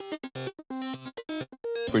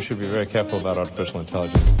We should be very careful about artificial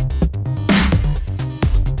intelligence.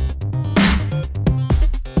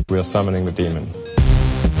 We are summoning the demon.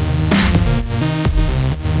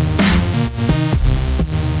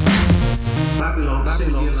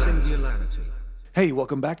 Singularity. Hey,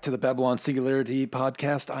 welcome back to the Babylon Singularity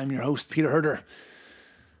podcast. I'm your host, Peter Herder.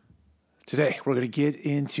 Today, we're going to get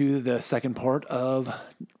into the second part of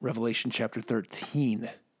Revelation chapter 13.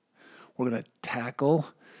 We're going to tackle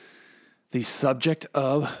the subject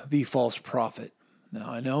of the false prophet. Now,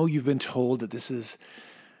 I know you've been told that this is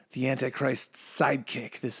the Antichrist's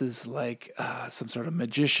sidekick. This is like some sort of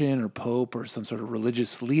magician or pope or some sort of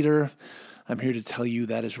religious leader. I'm here to tell you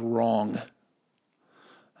that is wrong.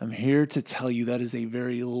 I'm here to tell you that is a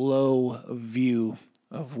very low view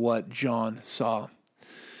of what John saw.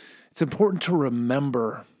 It's important to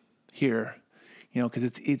remember here, because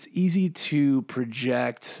it's easy to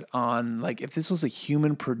project on, like, if this was a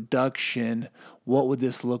human production, what would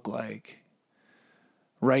this look like,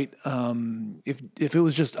 right? If it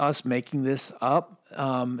was just us making this up,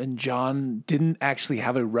 and John didn't actually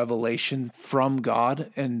have a revelation from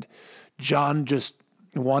God, and John just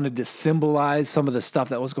wanted to symbolize some of the stuff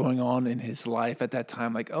that was going on in his life at that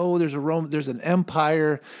time, like, oh, there's an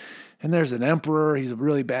empire, and there's an emperor. He's a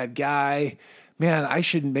really bad guy. Man, I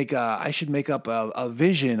should make up a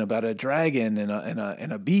vision about a dragon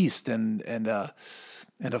and a beast and a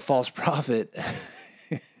false prophet.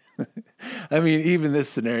 I mean, even this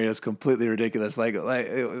scenario is completely ridiculous. So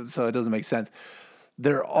it doesn't make sense.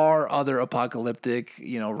 There are other apocalyptic,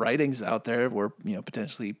 writings out there where,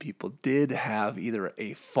 potentially people did have either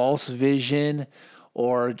a false vision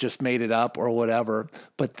or just made it up or whatever.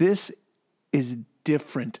 But this is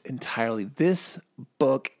different entirely. This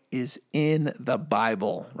book is in the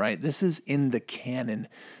Bible, right? This is in the canon.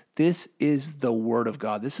 This is the Word of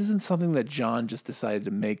God. This isn't something that John just decided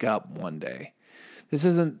to make up one day. This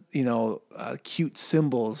isn't, cute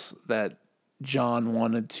symbols that John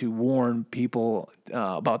wanted to warn people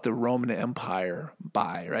about the Roman Empire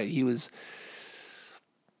by, right? He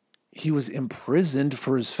was imprisoned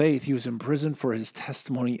for his faith. He was imprisoned for his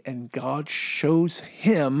testimony, and God shows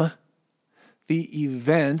him the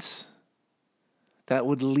events that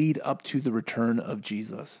would lead up to the return of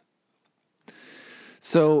Jesus.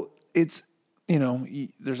 So it's,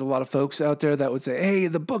 there's a lot of folks out there that would say, hey,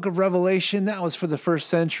 the book of Revelation, that was for the first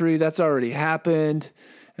century. That's already happened.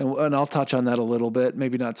 And I'll touch on that a little bit,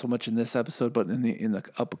 maybe not so much in this episode, but in the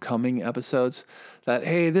upcoming episodes, that,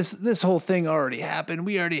 hey, this whole thing already happened.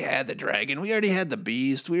 We already had the dragon. We already had the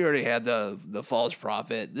beast. We already had the false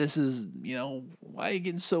prophet. This is, why are you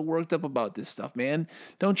getting so worked up about this stuff, man?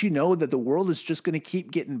 Don't you know that the world is just going to keep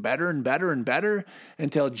getting better and better and better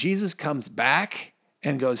until Jesus comes back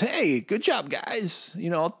and goes, hey, good job, guys.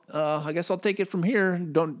 I guess I'll take it from here.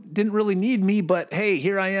 Didn't really need me, but hey,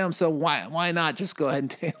 here I am. So why not just go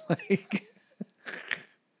ahead and take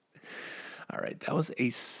All right, that was a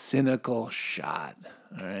cynical shot.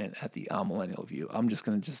 All right, at the amillennial view. I'm just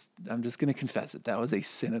gonna confess it. That was a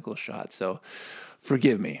cynical shot. So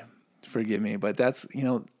forgive me. But that's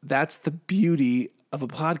the beauty of a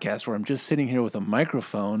podcast where I'm just sitting here with a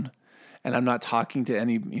microphone. And I'm not talking to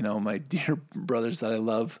any, my dear brothers that I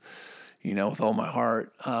love, with all my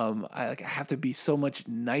heart. I have to be so much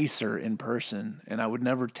nicer in person, and I would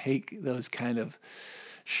never take those kind of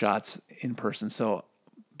shots in person. So,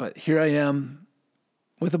 but here I am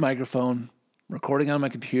with a microphone, recording on my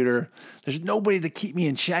computer. There's nobody to keep me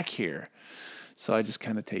in check here. So I just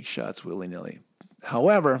kind of take shots willy-nilly.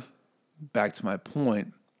 However, back to my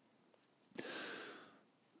point,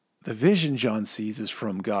 the vision John sees is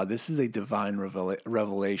from God. This is a divine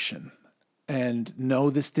revelation. And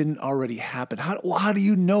no, this didn't already happen. How do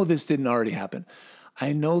you know this didn't already happen?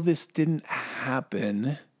 I know this didn't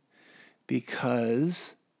happen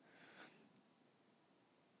because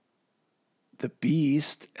the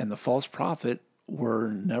beast and the false prophet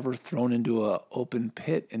were never thrown into an open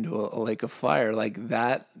pit, into a lake of fire. Like,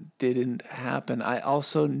 that didn't happen. I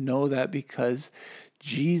also know that because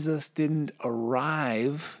Jesus didn't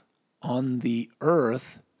arrive on the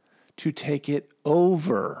earth to take it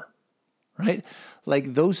over, right?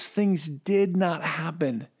 Like, those things did not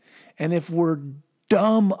happen. And if we're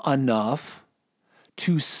dumb enough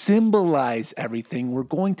to symbolize everything, we're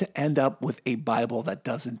going to end up with a Bible that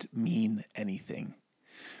doesn't mean anything.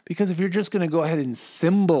 Because if you're just going to go ahead and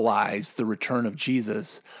symbolize the return of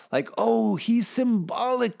Jesus, like, oh, he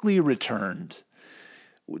symbolically returned.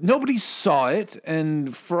 nobody saw it,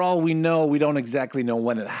 and for all we know, we don't exactly know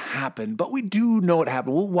when it happened, but we do know it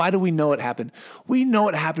happened. Well, why do we know it happened? We know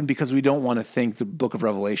it happened because we don't want to think the book of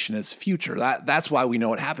Revelation is future. That's why we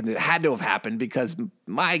know it happened. It had to have happened because,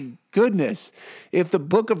 my goodness, if the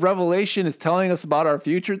book of Revelation is telling us about our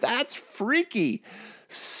future, that's freaky.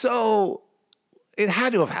 So it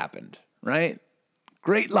had to have happened, right?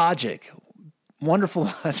 Great logic.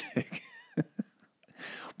 Wonderful logic.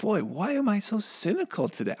 Boy, why am I so cynical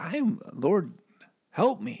today? Lord,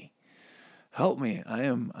 help me. Help me.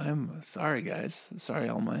 I'm sorry, guys. Sorry,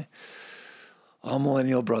 all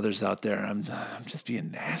millennial brothers out there. I'm just being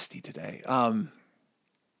nasty today.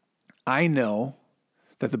 I know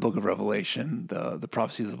that the book of Revelation, the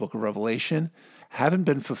prophecies of the book of Revelation haven't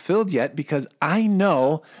been fulfilled yet because I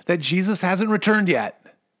know that Jesus hasn't returned yet.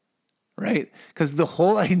 Right? Because the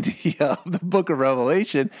whole idea of the book of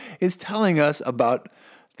Revelation is telling us about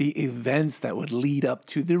the events that would lead up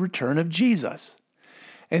to the return of Jesus.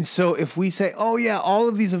 And so if we say, oh yeah, all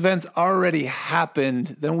of these events already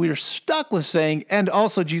happened, then we're stuck with saying, and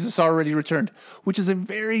also Jesus already returned, which is a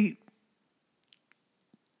very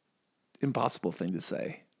impossible thing to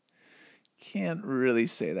say. Can't really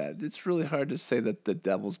say that. It's really hard to say that the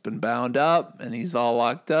devil's been bound up and he's all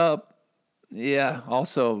locked up. Yeah,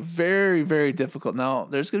 also very, very difficult. Now,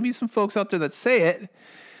 there's going to be some folks out there that say it,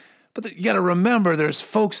 but you got to remember there's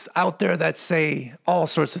folks out there that say all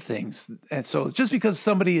sorts of things. And so just because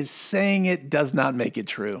somebody is saying it does not make it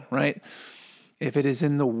true, right? If it is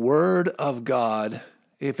in the word of God,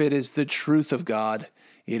 if it is the truth of God,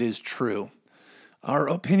 it is true. Our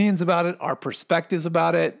opinions about it, our perspectives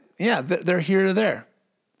about it, yeah, they're here or there.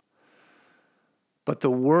 But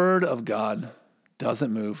the word of God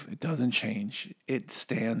doesn't move. It doesn't change. It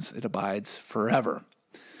stands, it abides forever.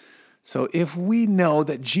 So if we know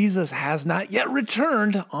that Jesus has not yet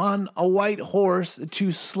returned on a white horse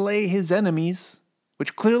to slay his enemies,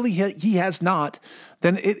 which clearly he has not,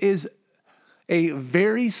 then it is a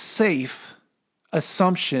very safe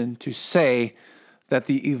assumption to say that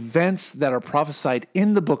the events that are prophesied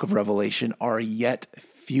in the book of Revelation are yet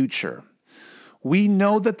future. We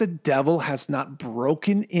know that the devil has not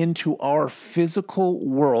broken into our physical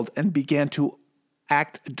world and began to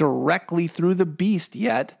act directly through the beast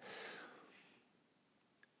yet,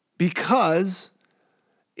 because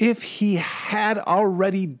if he had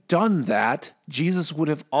already done that, Jesus would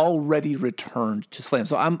have already returned to slay him.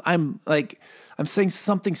 So I'm saying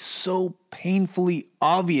something so painfully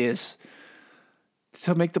obvious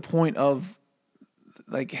to make the point of,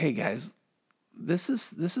 like, hey guys, this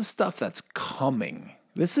is stuff that's coming.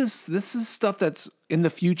 This is stuff that's in the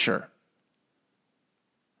future.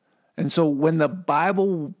 And so when the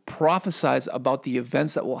Bible prophesies about the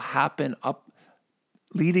events that will happen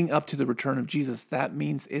leading up to the return of Jesus, that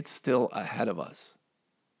means it's still ahead of us.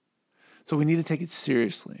 So we need to take it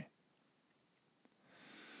seriously.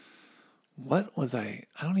 What was I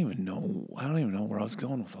don't even know where I was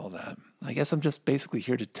going with all that. I guess I'm just basically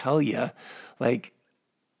here to tell you, like,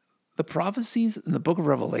 the prophecies in the book of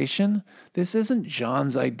Revelation, this isn't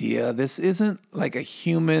John's idea. This isn't like a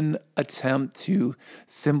human attempt to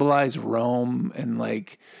symbolize Rome and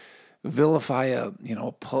like vilify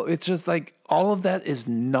it's just like all of that is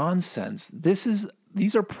nonsense.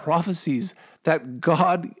 These are prophecies that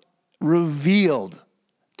God revealed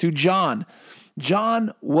to John.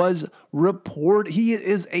 John he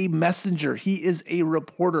is a messenger. He is a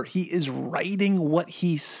reporter. He is writing what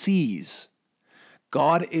he sees.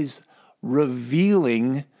 God is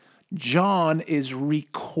revealing, John is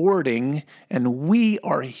recording, and we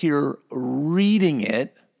are here reading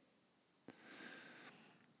it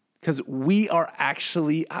because we are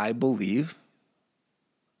actually, I believe,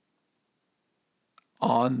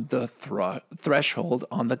 on the threshold,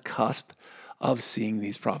 on the cusp of seeing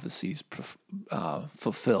these prophecies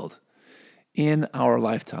fulfilled in our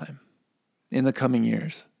lifetime, in the coming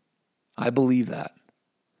years. I believe that.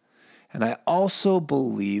 And I also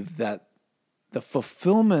believe that the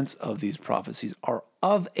fulfillments of these prophecies are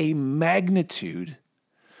of a magnitude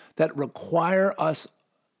that require us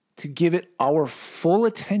to give it our full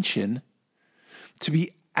attention, to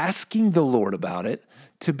be asking the Lord about it,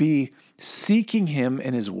 to be seeking him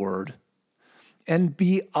in his word, and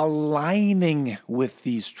be aligning with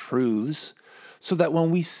these truths so that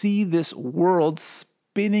when we see this world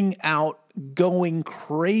spinning out, going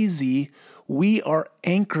crazy, we are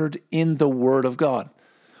anchored in the Word of God.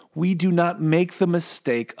 We do not make the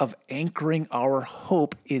mistake of anchoring our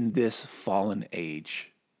hope in this fallen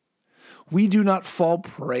age. We do not fall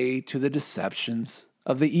prey to the deceptions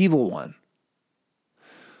of the evil one.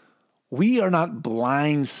 We are not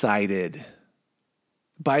blindsided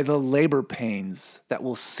by the labor pains that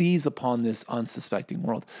will seize upon this unsuspecting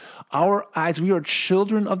world. Our eyes, we are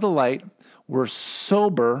children of the light, we're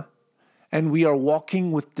sober, and we are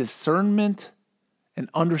walking with discernment and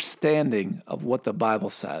understanding of what the Bible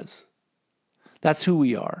says. That's who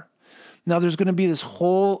we are. Now, there's going to be this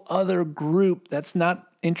whole other group that's not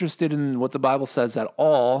interested in what the Bible says at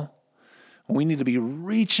all. We need to be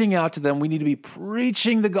reaching out to them. We need to be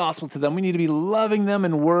preaching the gospel to them. We need to be loving them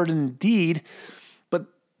in word and deed. But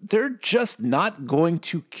they're just not going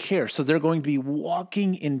to care. So they're going to be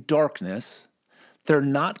walking in darkness. They're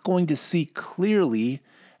not going to see clearly,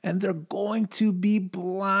 and they're going to be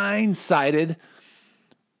blindsided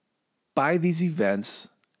by these events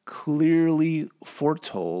clearly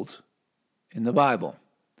foretold in the Bible.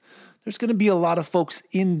 There's going to be a lot of folks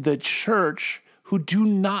in the church who do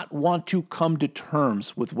not want to come to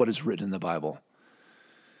terms with what is written in the Bible.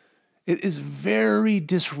 It is very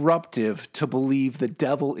disruptive to believe the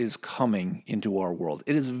devil is coming into our world.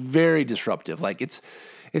 It is very disruptive. Like it's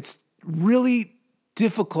really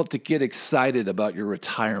difficult to get excited about your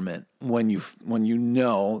retirement when you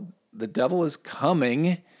know the devil is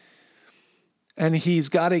coming and he's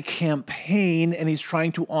got a campaign and he's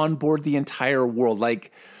trying to onboard the entire world.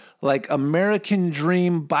 Like American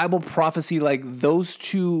Dream, Bible prophecy, like those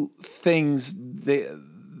two things,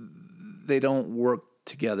 they don't work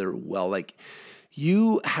together well. Like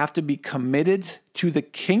you have to be committed to the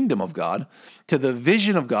kingdom of God, to the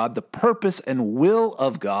vision of God, the purpose and will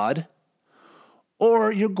of God,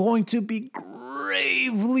 or you're going to be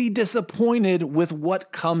gravely disappointed with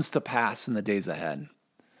what comes to pass in the days ahead.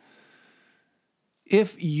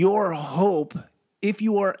 If your hope, if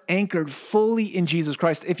you are anchored fully in Jesus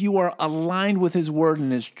Christ, if you are aligned with his word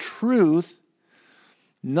and his truth,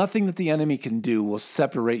 nothing that the enemy can do will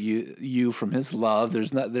separate you from his love.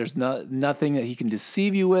 There's nothing that he can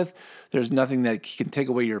deceive you with. There's nothing that can take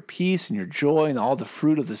away your peace and your joy and all the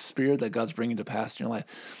fruit of the Spirit that God's bringing to pass in your life.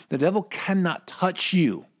 The devil cannot touch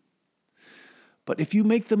you. But if you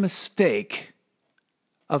make the mistake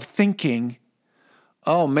of thinking,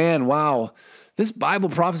 oh man, wow, this Bible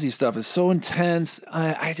prophecy stuff is so intense.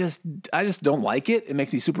 I just don't like it. It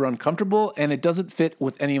makes me super uncomfortable, and it doesn't fit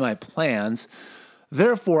with any of my plans.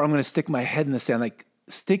 Therefore, I'm going to stick my head in the sand. Like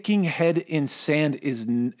sticking head in sand is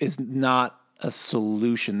not a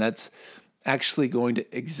solution. That's actually going to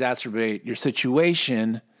exacerbate your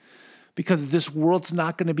situation because this world's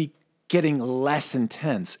not going to be getting less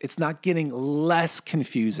intense. It's not getting less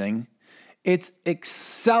confusing. It's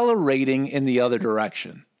accelerating in the other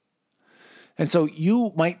direction. And so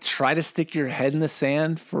you might try to stick your head in the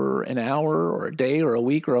sand for an hour or a day or a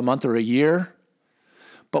week or a month or a year.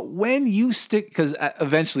 But when you stick, because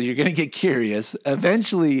eventually you're going to get curious,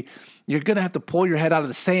 eventually you're going to have to pull your head out of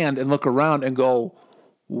the sand and look around and go,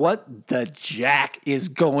 what the jack is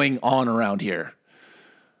going on around here?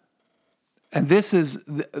 And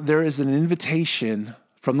there is an invitation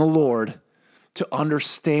from the Lord to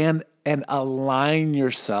understand and align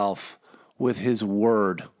yourself with his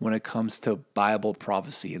word when it comes to Bible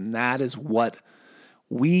prophecy. And that is what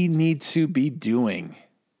we need to be doing.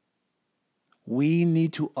 We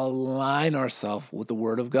need to align ourselves with the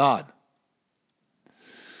word of God.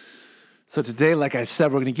 So today, like I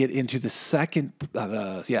said, we're going to get into the second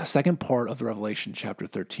part of the Revelation chapter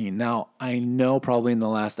 13. Now, I know probably in the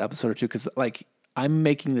last episode or two, because like I'm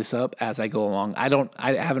making this up as I go along.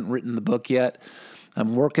 I haven't written the book yet.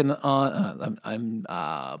 I'm working on.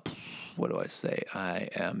 What do I say? I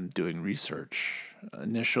am doing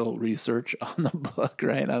initial research on the book.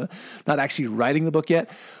 Right, I'm not actually writing the book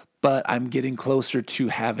yet, but I'm getting closer to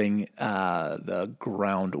having the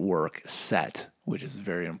groundwork set, which is a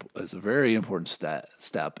very important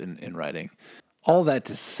step in writing. All that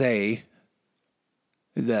to say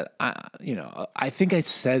is that I think I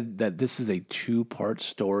said that this is a 2-part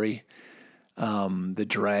story. The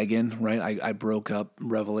dragon, right? I broke up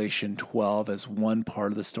Revelation 12 as one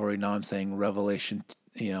part of the story. Now I'm saying Revelation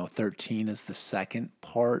 13 is the second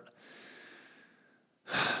part.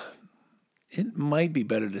 It might be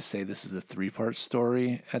better to say this is a 3-part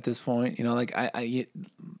story at this point. Like I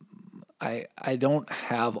don't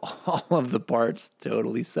have all of the parts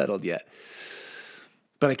totally settled yet.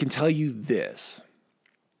 But I can tell you this.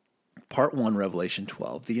 Part 1, Revelation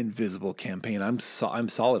 12, the invisible campaign. I'm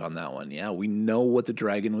solid on that one. Yeah, we know what the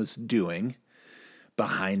dragon was doing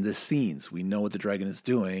behind the scenes. We know what the dragon is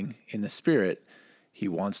doing in the spirit. He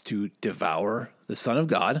wants to devour the Son of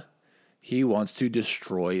God. He wants to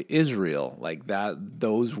destroy Israel. Like that,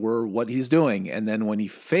 those were what he's doing. And then when he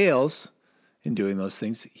fails in doing those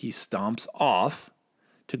things, he stomps off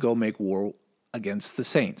to go make war against the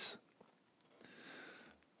saints.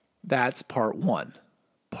 That's part 1.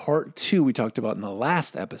 part 2 we talked about in the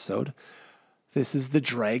last episode. This is the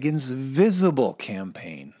dragon's visible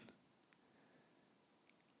campaign.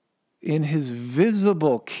 In his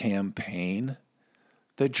visible campaign,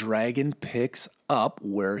 the dragon picks up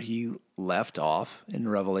where he left off in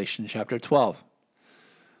Revelation chapter 12.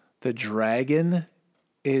 The dragon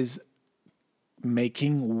is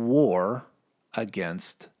making war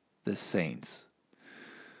against the saints.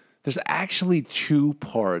 There's actually 2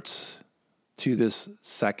 parts to this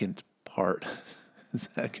second part. Is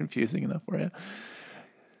that confusing enough for you?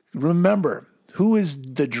 Remember, who is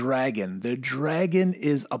the dragon? The dragon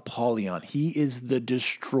is Apollyon. He is the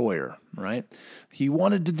destroyer, right? He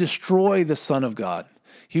wanted to destroy the Son of God.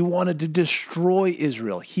 He wanted to destroy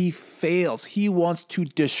Israel. He fails. He wants to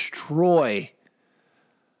destroy.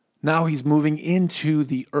 Now he's moving into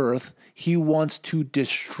the earth. He wants to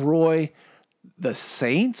destroy the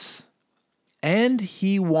saints, and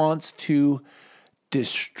he wants to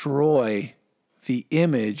destroy the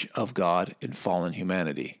image of God in fallen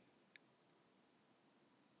humanity.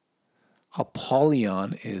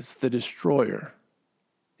 Apollyon is the destroyer.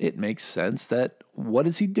 It makes sense that what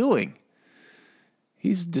is he doing?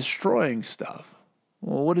 He's destroying stuff.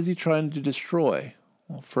 Well, what is he trying to destroy?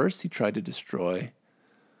 Well, first he tried to destroy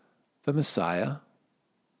the Messiah,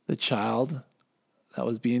 the child that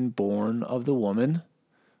was being born of the woman.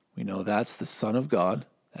 We know that's the Son of God.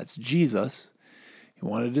 That's Jesus. He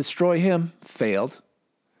wanted to destroy him, failed,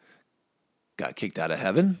 got kicked out of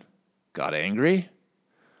heaven, got angry,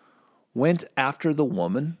 went after the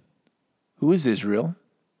woman, who is Israel,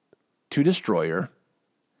 to destroy her.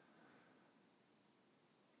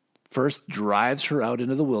 First, drives her out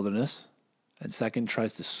into the wilderness, and second,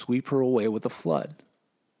 tries to sweep her away with a flood.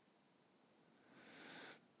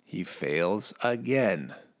 He fails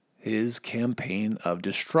again. His campaign of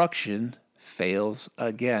destruction fails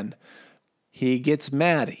again. He gets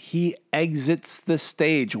mad. He exits the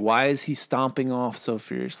stage. Why is he stomping off so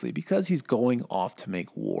furiously? Because he's going off to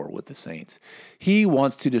make war with the saints. He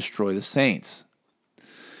wants to destroy the saints.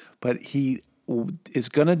 But he is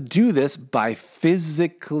going to do this by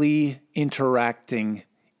physically interacting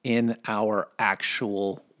in our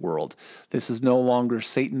actual world. This is no longer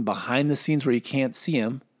Satan behind the scenes where you can't see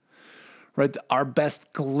him. Right? Our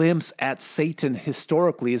best glimpse at Satan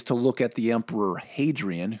historically is to look at the Emperor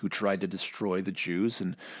Hadrian, who tried to destroy the Jews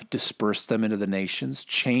and disperse them into the nations,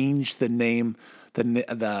 changed the name,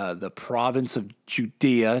 the province of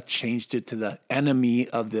Judea, changed it to the enemy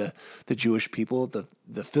of the Jewish people,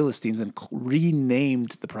 the Philistines, and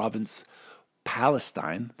renamed the province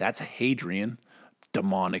Palestine. That's Hadrian,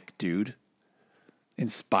 demonic dude,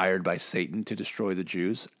 inspired by Satan to destroy the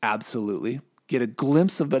Jews. Absolutely. Get a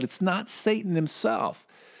glimpse of, but it's not Satan himself.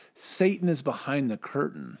 Satan is behind the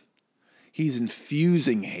curtain. He's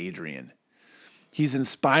infusing Hadrian. He's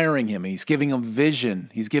inspiring him. He's giving him vision.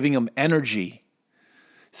 He's giving him energy.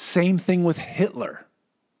 Same thing with Hitler.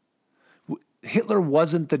 Hitler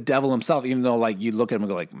wasn't the devil himself, even though you look at him and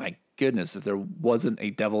go my goodness, if there wasn't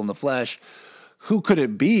a devil in the flesh, who could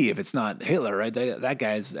it be if it's not Hitler, right? That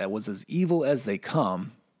guy was as evil as they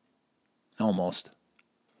come, almost.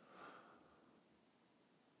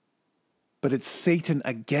 But it's Satan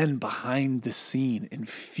again behind the scene,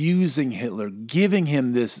 infusing Hitler, giving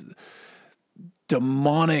him this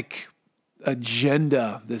demonic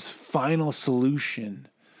agenda, this final solution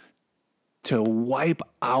to wipe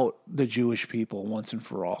out the Jewish people once and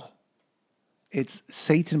for all. It's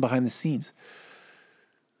Satan behind the scenes.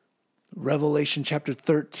 Revelation chapter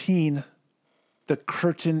 13, the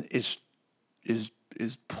curtain is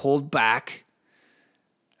pulled back.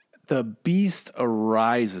 The beast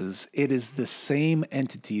arises. It is the same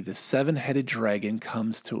entity. The 7-headed dragon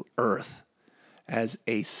comes to earth as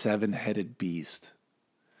a 7-headed beast.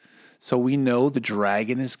 So we know the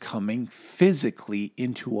dragon is coming physically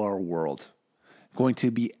into our world, going to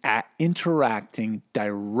be interacting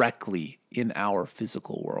directly in our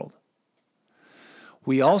physical world.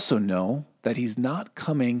 We also know that he's not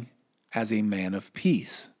coming as a man of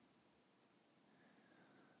peace.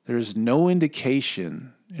 There's no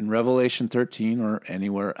indication in Revelation 13 or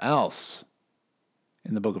anywhere else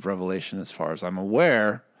in the book of Revelation, as far as I'm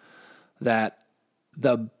aware, that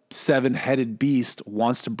the 7-headed beast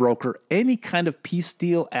wants to broker any kind of peace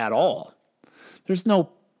deal at all. There's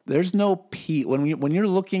no peace. When you're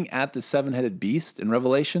looking at the 7-headed beast in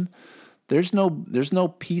Revelation, there's no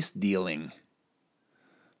peace dealing.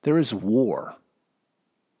 There is war.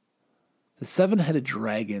 The 7-headed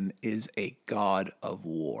dragon is a god of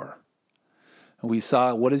war. And we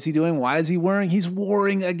saw, what is he doing? Why is he warring? He's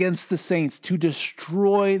warring against the saints to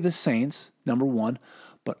destroy the saints, number one,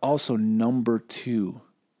 but also number two,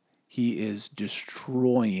 he is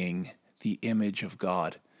destroying the image of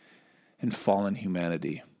God in fallen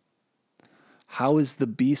humanity. How is the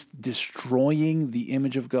beast destroying the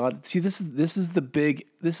image of God? See, this is the big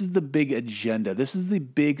agenda. This is the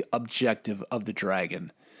big objective of the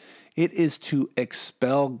dragon. It is to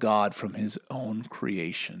expel God from his own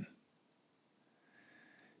creation.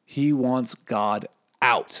 He wants God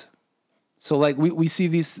out. So like we see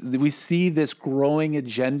this growing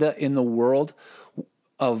agenda in the world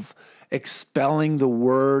of expelling the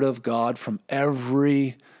word of God from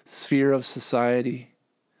every sphere of society.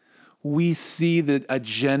 We see the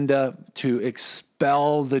agenda to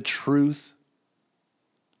expel the truth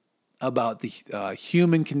about the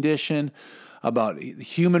human condition, about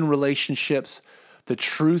human relationships, the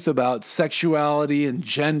truth about sexuality and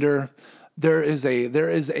gender. There is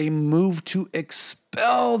a move to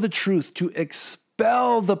expel the truth, to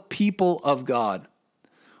expel the people of God.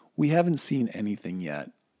 We haven't seen anything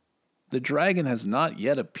yet. The dragon has not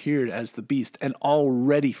yet appeared as the beast, and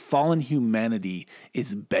already fallen humanity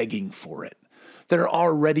is begging for it. They're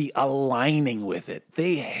already aligning with it.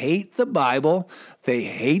 They hate the Bible, they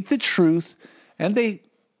hate the truth, and they,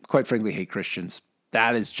 quite frankly, hate Christians.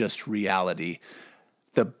 That is just reality.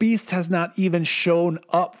 The beast has not even shown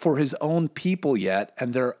up for his own people yet,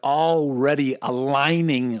 and they're already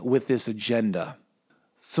aligning with this agenda.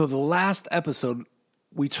 So the last episode,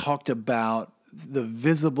 we talked about the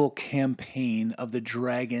visible campaign of the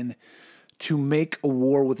dragon to make a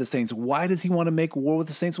war with the saints. Why does he want to make war with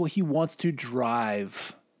the saints? Well, he wants to drive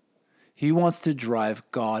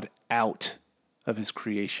God out of his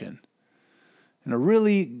creation. And a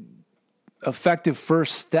really effective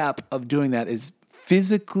first step of doing that is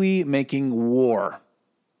physically making war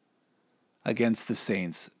against the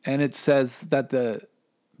saints. And it says that the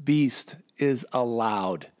beast is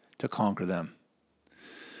allowed to conquer them.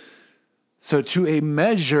 So to a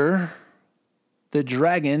measure, the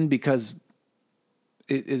dragon, because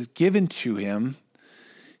it is given to him,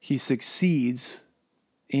 he succeeds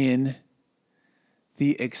in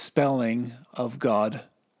the expelling of God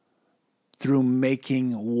through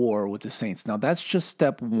making war with the saints. Now, that's just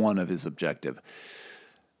step one of his objective.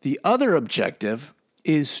 The other objective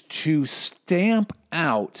is to stamp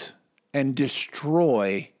out and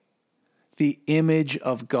destroy the image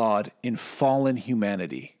of God in fallen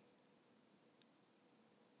humanity.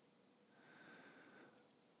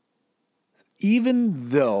 Even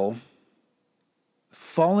though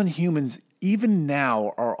fallen humans even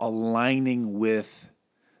now are aligning with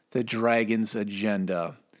the dragon's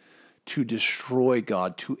agenda to destroy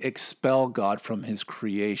God, to expel God from his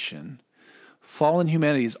creation, fallen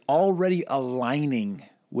humanity is already aligning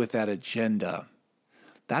with that agenda.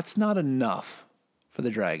 That's not enough for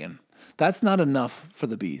the dragon. That's not enough for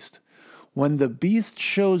the beast. When the beast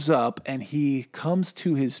shows up and he comes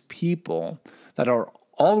to his people that are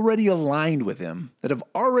already aligned with him, that have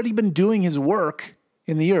already been doing his work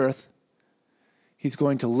in the earth, he's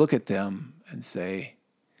going to look at them and say,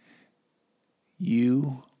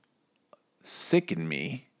 "You sicken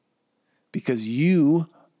me because you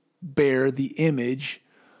bear the image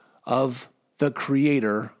of the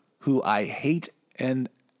Creator who I hate and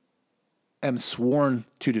am sworn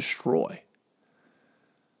to destroy."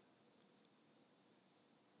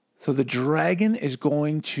 So the dragon is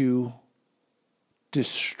going to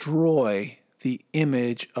destroy the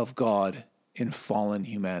image of God in fallen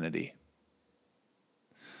humanity.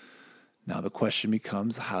 Now the question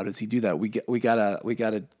becomes, how does he do that? We got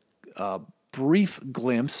a brief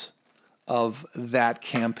glimpse of that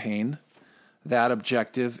campaign, that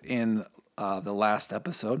objective in the last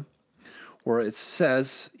episode, where it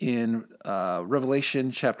says in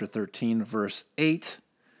Revelation chapter 13, verse 8,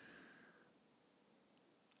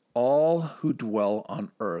 "All who dwell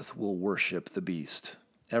on earth will worship the beast,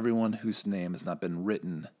 everyone whose name has not been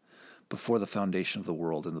written before the foundation of the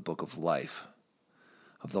world in the book of life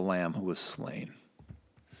of the Lamb who was slain."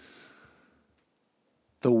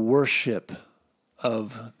 The worship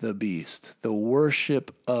of the beast, the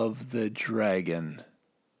worship of the dragon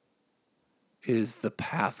is the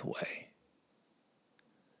pathway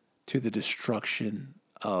to the destruction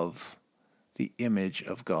of the image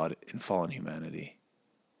of God in fallen humanity.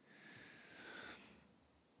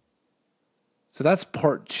 So that's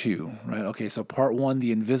part two, right? Okay, so part one,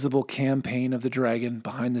 the invisible campaign of the dragon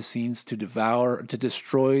behind the scenes to devour, to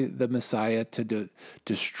destroy the Messiah, to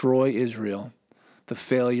destroy Israel. The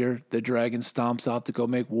failure, the dragon stomps off to go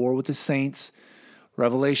make war with the saints.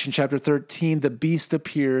 Revelation chapter 13, the beast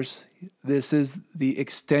appears. This is the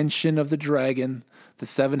extension of the dragon. The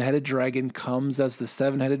seven-headed dragon comes as the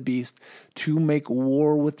seven-headed beast to make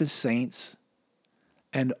war with the saints.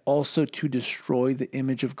 and also to destroy the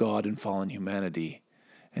image of God in fallen humanity.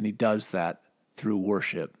 And he does that through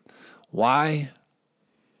worship. Why?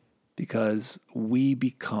 Because we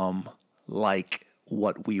become like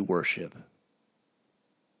what we worship.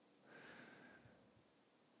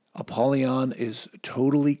 Apollyon is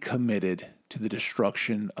totally committed to the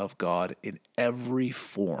destruction of God in every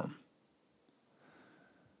form.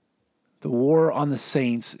 The war on the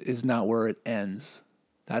saints is not where it ends.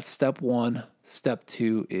 That's step one. Step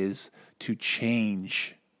two is to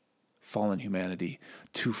change fallen humanity,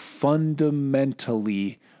 to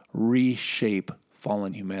fundamentally reshape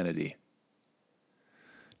fallen humanity,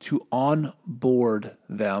 to onboard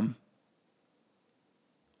them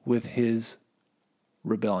with his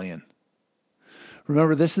rebellion.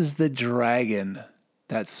 Remember, this is the dragon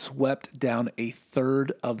that swept down a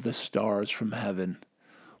third of the stars from heaven.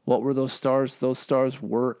 What were those stars? Those stars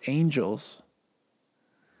were angels.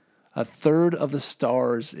 A third of the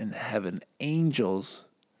stars in heaven, angels,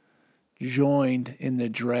 joined in the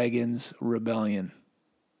dragon's rebellion.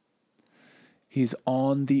 He's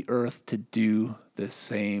on the earth to do the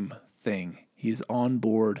same thing. He's on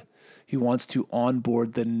board. He wants to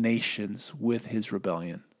onboard the nations with his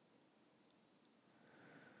rebellion.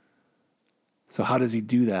 So how does he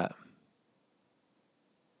do that?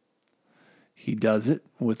 He does it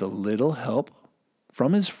with a little help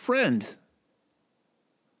from his friend,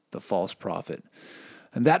 the false prophet.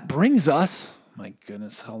 And that brings us, my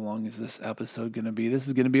goodness, how long is this episode going to be? This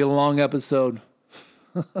is going to be a long episode.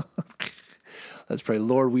 Let's pray.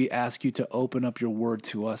 Lord, we ask you to open up your word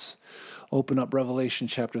to us. Open up Revelation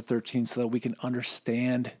chapter 13 so that we can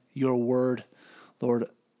understand your word. Lord,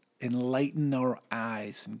 enlighten our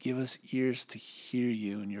eyes and give us ears to hear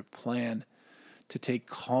you and your plan, to take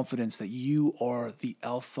confidence that you are the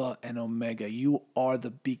Alpha and Omega. You are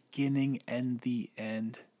the beginning and the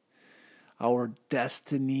end. Our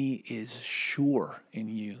destiny is sure in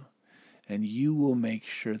you, and you will make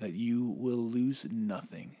sure that you will lose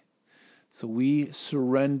nothing. So we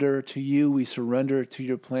surrender to you. We surrender to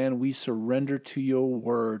your plan. We surrender to your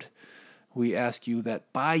word. We ask you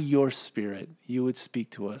that by your Spirit, you would speak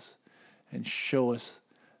to us and show us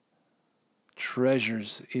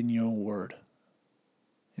treasures in your word.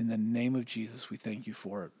 In the name of Jesus, we thank you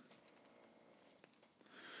for it.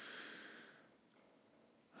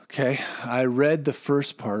 Okay, I read the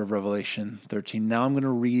first part of Revelation 13. Now I'm going to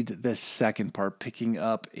read the second part, picking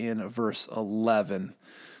up in verse 11.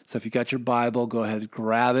 So if you got your Bible, go ahead and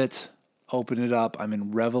grab it, open it up. I'm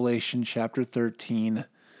in Revelation chapter 13,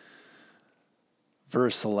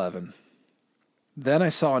 verse 11. Then I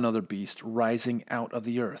saw another beast rising out of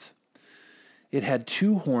the earth. It had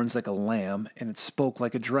two horns like a lamb, and it spoke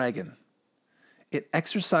like a dragon. It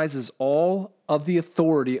exercises all of the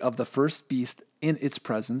authority of the first beast in its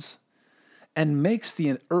presence, and makes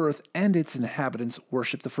the earth and its inhabitants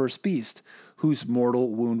worship the first beast, whose mortal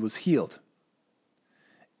wound was healed.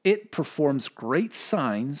 It performs great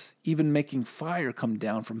signs, even making fire come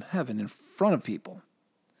down from heaven in front of people.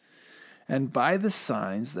 And by the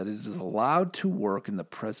signs that it is allowed to work in the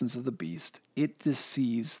presence of the beast, it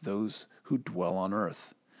deceives those who dwell on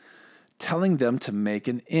earth, telling them to make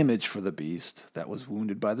an image for the beast that was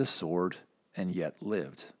wounded by the sword and yet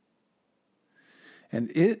lived. And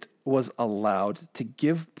it was allowed to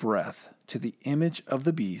give breath to the image of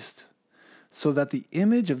the beast, so that the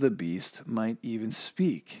image of the beast might even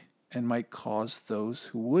speak, and might cause those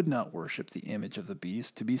who would not worship the image of the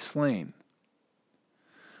beast to be slain.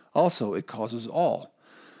 Also, it causes all,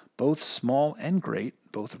 both small and great,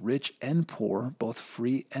 both rich and poor, both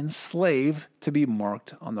free and slave, to be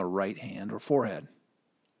marked on the right hand or forehead,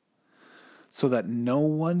 so that no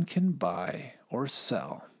one can buy or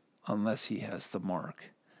sell unless he has the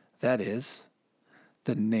mark, that is,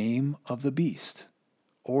 the name of the beast,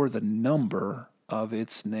 or the number of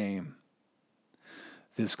its name.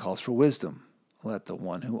 This calls for wisdom. Let the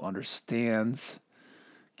one who understands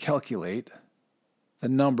calculate the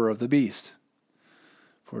number of the beast,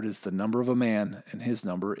 for it is the number of a man, and his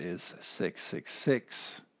number is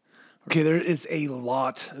 666. Okay, there is a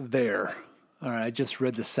lot there. All right, I just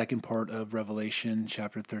read the second part of Revelation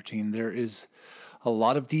chapter 13. There is a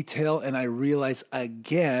lot of detail, and I realize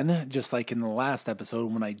again, just like in the last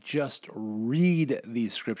episode, when I just read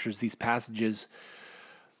these scriptures, these passages,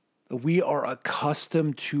 we are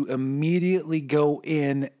accustomed to immediately go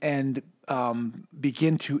in and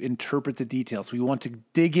begin to interpret the details. We want to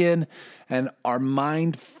dig in, and our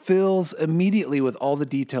mind fills immediately with all the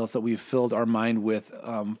details that we've filled our mind with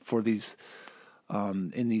for these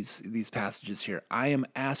in these passages here. I am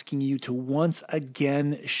asking you to once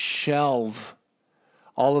again shelve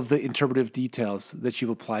all of the interpretive details that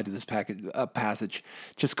you've applied to this passage.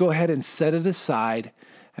 Just go ahead and set it aside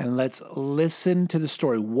and let's listen to the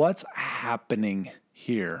story. What's happening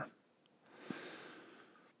here?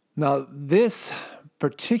 Now, this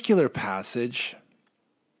particular passage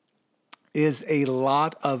is a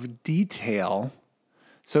lot of detail,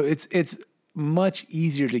 so it's much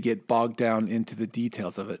easier to get bogged down into the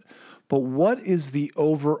details of it. But what is the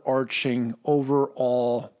overarching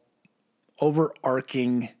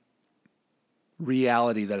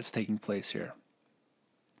reality that is taking place here?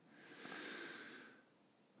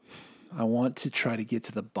 I want to try to get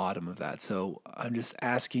to the bottom of that. So I'm just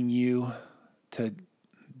asking you to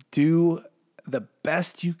do the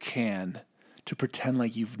best you can to pretend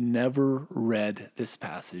like you've never read this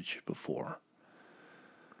passage before.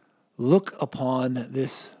 Look upon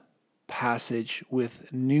this passage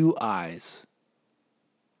with new eyes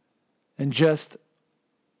and just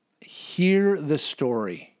hear the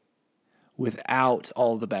story without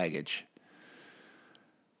all the baggage.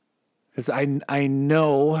 Because I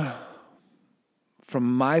know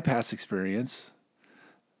from my past experience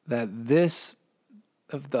that this,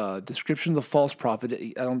 of the description of the false prophet,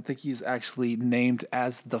 I don't think he's actually named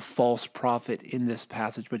as the false prophet in this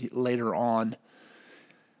passage, but later on,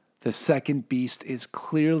 the second beast is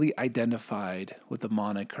clearly identified with the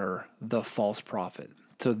moniker, the false prophet.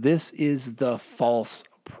 So this is the false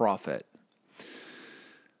prophet.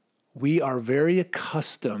 We are very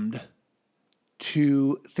accustomed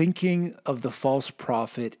to thinking of the false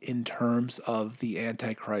prophet in terms of the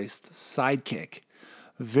Antichrist sidekick.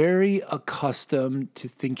 Very accustomed to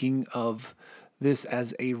thinking of this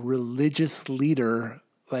as a religious leader.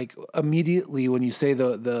 Like immediately when you say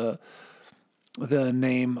the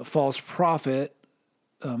name false prophet,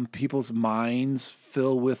 people's minds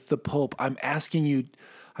fill with the Pope. I'm asking you,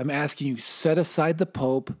 set aside the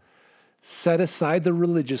Pope, set aside the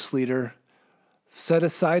religious leader, set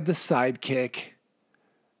aside the sidekick,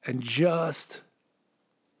 and just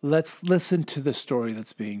let's listen to the story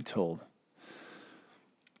that's being told.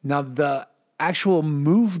 Now, the actual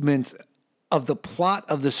movement of the plot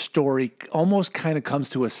of the story almost kind of comes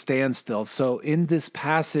to a standstill. So in this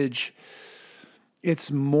passage, it's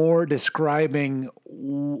more describing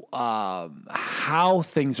how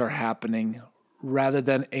things are happening rather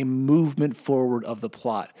than a movement forward of the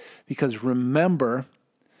plot. Because remember,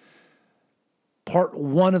 part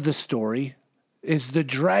one of the story is the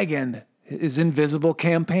dragon, his invisible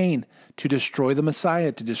campaign to destroy the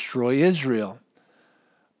Messiah, to destroy Israel.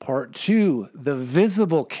 Part two, the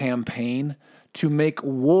visible campaign to make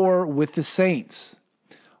war with the saints.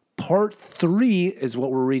 Part three is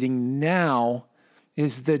what we're reading now,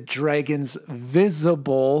 is the dragon's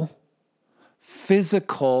visible,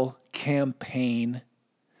 physical campaign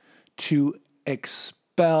to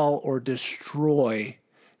expel or destroy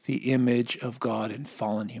the image of God in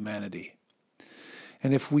fallen humanity.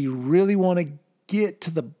 And if we really want to get to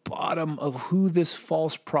the bottom of who this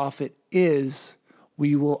false prophet is,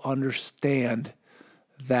 we will understand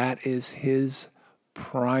that is his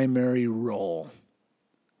primary role,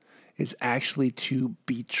 is actually to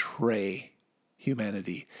betray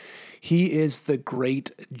humanity. He is the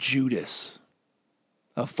great Judas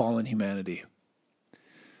of fallen humanity.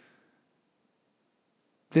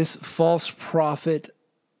 This false prophet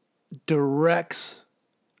directs,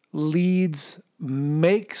 leads,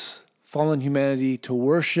 makes fallen humanity to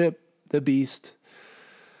worship the beast,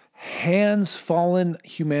 hands fallen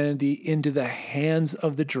humanity into the hands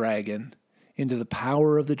of the dragon, into the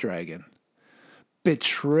power of the dragon,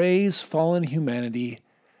 betrays fallen humanity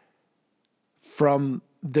from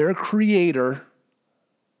their creator,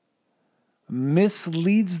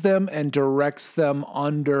 misleads them and directs them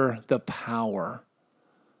under the power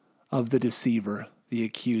of the deceiver, the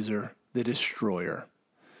accuser, the destroyer.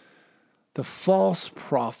 The false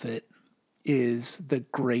prophet is the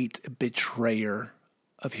great betrayer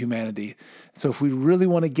of humanity. So if we really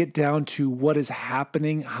want to get down to what is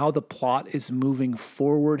happening, how the plot is moving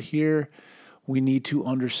forward here, we need to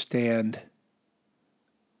understand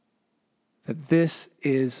that this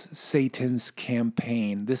is Satan's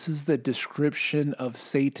campaign. This is the description of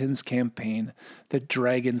Satan's campaign, the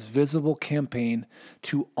dragon's visible campaign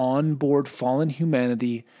to onboard fallen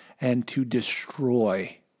humanity and to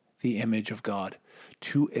destroy the image of God,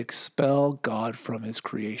 to expel God from his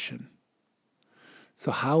creation. So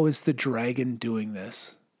how is the dragon doing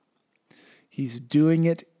this? He's doing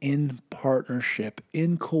it in partnership,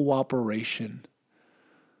 in cooperation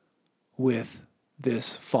with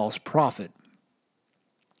this false prophet.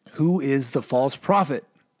 Who is the false prophet?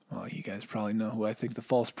 Well, you guys probably know who I think the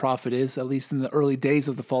false prophet is, at least in the early days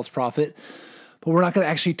of the false prophet. But we're not going to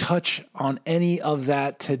actually touch on any of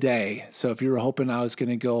that today. So if you were hoping I was going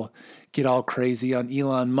to go get all crazy on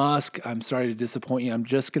Elon Musk, I'm sorry to disappoint you. I'm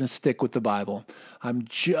just going to stick with the Bible. I'm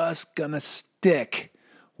just going to stick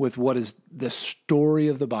with what is the story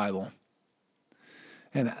of the Bible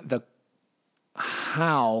and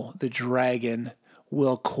how the dragon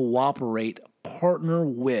will cooperate, partner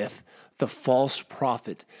with the false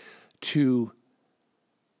prophet to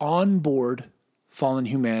onboard fallen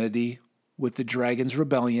humanity with the dragon's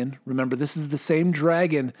rebellion. Remember, this is the same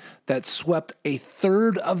dragon that swept a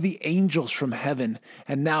third of the angels from heaven,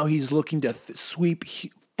 and now he's looking to sweep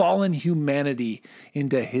fallen humanity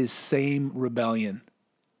into his same rebellion,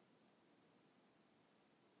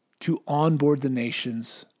 to onboard the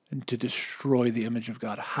nations and to destroy the image of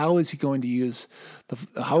God. How is he going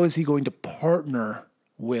to partner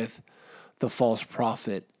with the false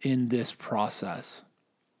prophet in this process?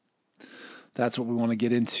 That's what we want to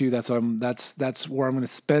get into. That's where I'm going to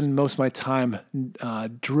spend most of my time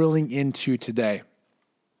drilling into today.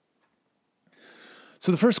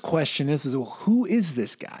 So the first question is well, who is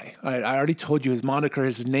this guy? I already told you his moniker,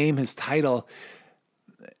 his name, his title.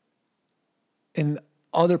 In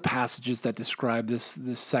other passages that describe this,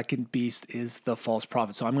 the second beast is the false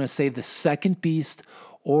prophet. So I'm going to say the second beast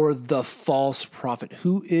or the false prophet.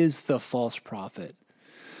 Who is the false prophet?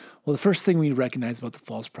 Well, the first thing we recognize about the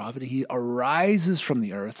false prophet, he arises from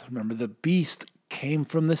the earth. Remember, the beast came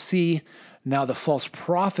from the sea. Now the false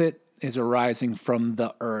prophet is arising from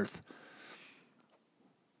the earth.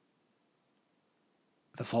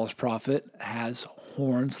 The false prophet has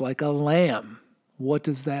horns like a lamb. What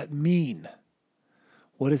does that mean?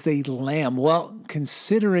 What is a lamb? Well,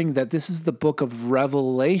 considering that this is the book of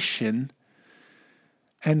Revelation,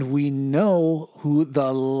 and we know who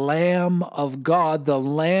the Lamb of God, the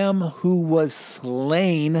Lamb who was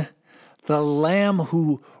slain, the Lamb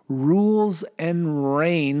who rules and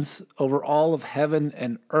reigns over all of heaven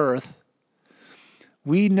and earth,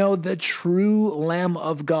 we know the true Lamb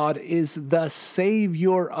of God is the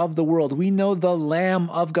Savior of the world. We know the Lamb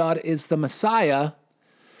of God is the Messiah.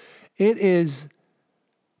 It is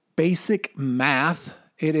basic math.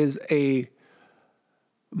 It is a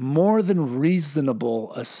more than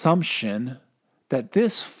reasonable assumption that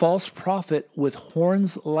this false prophet with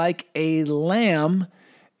horns like a lamb,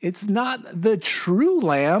 it's not the true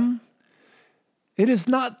lamb. It is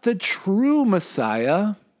not the true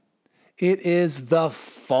Messiah. It is the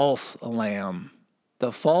false lamb.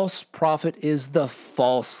 The false prophet is the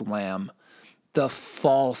false lamb, the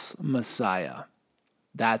false Messiah.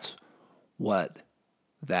 That's what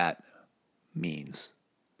that means.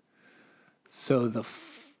 So the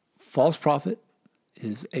false prophet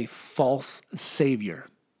is a false savior.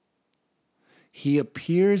 He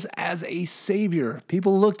appears as a savior.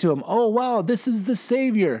 People look to him. Oh, wow, this is the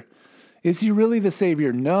savior. Is he really the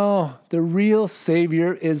savior? No, the real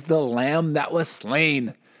savior is the lamb that was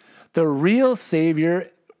slain. The real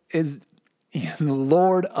savior is the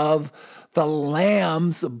Lord of the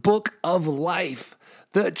Lamb's book of life.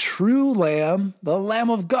 The true Lamb, the Lamb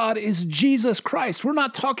of God, is Jesus Christ. We're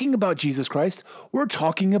not talking about Jesus Christ. We're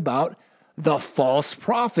talking about the false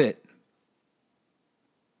prophet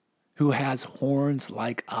who has horns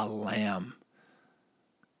like a lamb.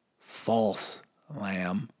 False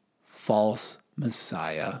lamb, false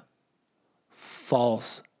Messiah,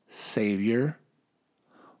 false Savior,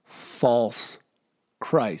 false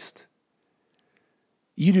Christ.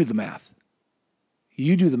 You do the math.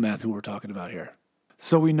 You do the math who we're talking about here.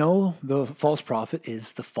 So we know the false prophet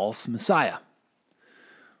is the false Messiah.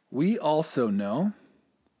 We also know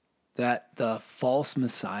that the false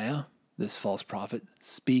Messiah, this false prophet,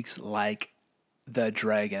 speaks like the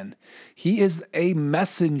dragon. He is a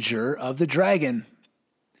messenger of the dragon.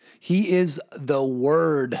 He is the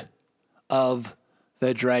word of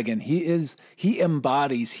the dragon. He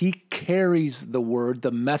embodies, he carries the word,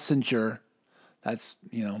 the messenger. That's,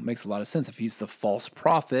 makes a lot of sense. If he's the false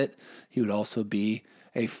prophet, he would also be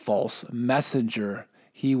a false messenger.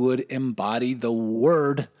 He would embody the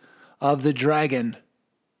word of the dragon.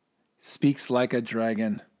 Speaks like a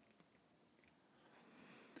dragon.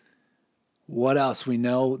 What else? We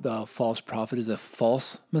know the false prophet is a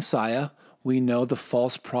false Messiah. We know the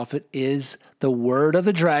false prophet is the word of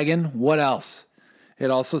the dragon. What else?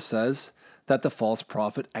 It also says that the false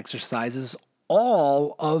prophet exercises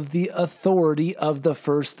all of the authority of the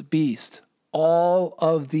first beast. All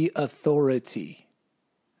of the authority.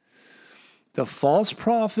 The false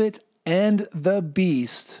prophet and the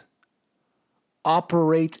beast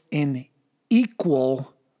operate in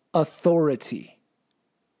equal authority.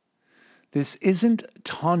 This isn't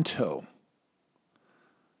Tonto.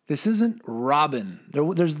 This isn't Robin.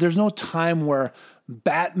 There's no time where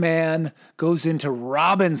Batman goes into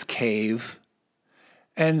Robin's cave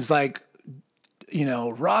and is like,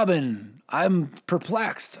 Robin, I'm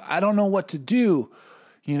perplexed. I don't know what to do.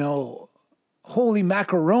 Holy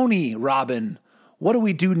macaroni, Robin. What do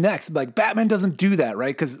we do next? Like, Batman doesn't do that,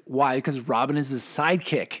 right? Why? Because Robin is his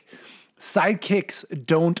sidekick. Sidekicks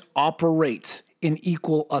don't operate in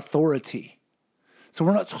equal authority. So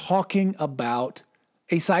we're not talking about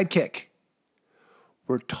a sidekick.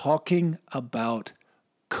 We're talking about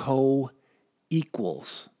co-equals.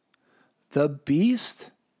 The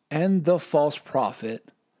beast and the false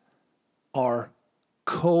prophet are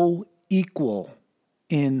co-equal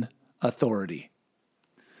in authority.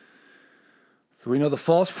 So we know the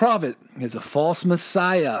false prophet is a false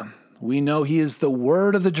messiah. We know he is the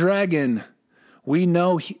word of the dragon. We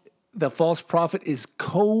know the false prophet is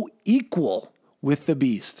co-equal with the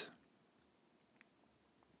beast.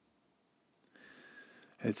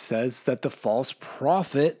 It says that the false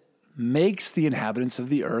prophet makes the inhabitants of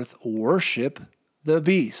the earth worship the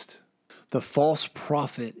beast. The false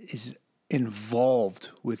prophet is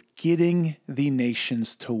involved with getting the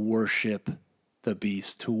nations to worship the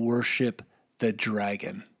beast, to worship the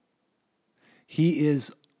dragon. He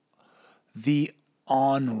is the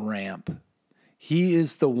on-ramp. He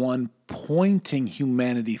is the one pointing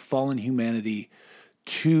humanity, fallen humanity,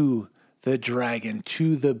 to the dragon,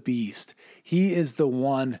 to the beast. He is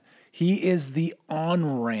the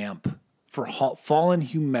on-ramp for fallen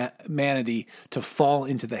humanity to fall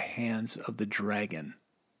into the hands of the dragon.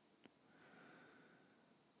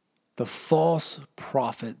 The false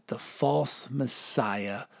prophet, the false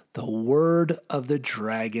messiah, the word of the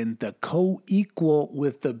dragon, the co-equal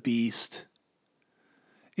with the beast,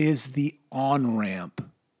 is the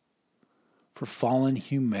on-ramp for fallen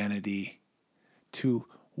humanity to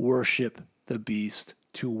worship the beast,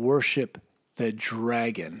 to worship the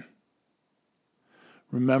dragon.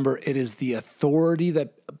 Remember, it is the authority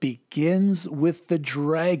that begins with the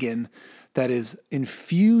dragon that is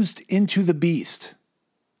infused into the beast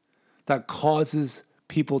that causes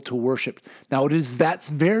people to worship. Now, it is that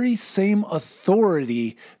very same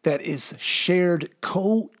authority that is shared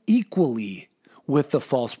co-equally with the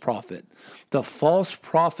false prophet. The false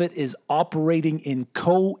prophet is operating in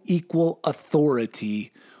co-equal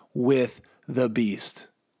authority with the beast.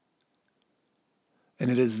 And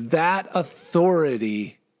it is that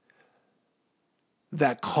authority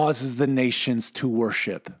that causes the nations to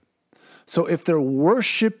worship. So if they're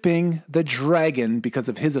worshiping the dragon because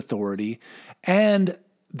of his authority, and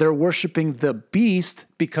they're worshiping the beast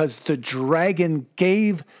because the dragon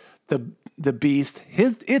gave the beast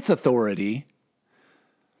its authority,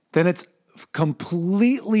 then it's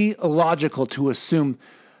completely illogical to assume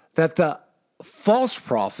that the false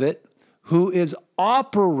prophet, who is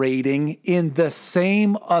operating in the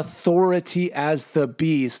same authority as the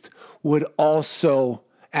beast, would also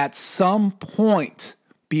at some point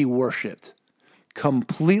be worshipped.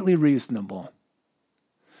 Completely reasonable.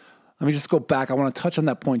 Let me just go back. I want to touch on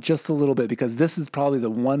that point just a little bit, because this is probably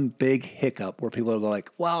the one big hiccup where people are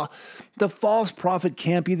like, well, the false prophet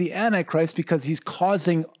can't be the Antichrist because he's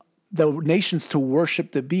causing the nations to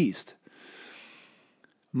worship the beast.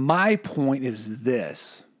 My point is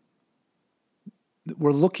this.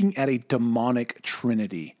 We're looking at a demonic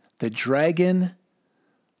trinity. The dragon,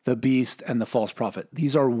 the beast, and the false prophet.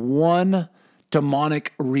 These are one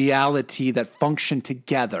demonic reality that function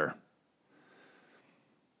together.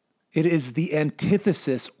 It is the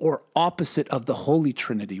antithesis or opposite of the Holy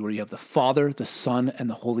Trinity, where you have the Father, the Son, and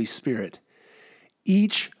the Holy Spirit.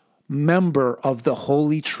 Each member of the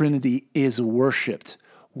Holy Trinity is worshipped.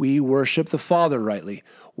 We worship the Father rightly.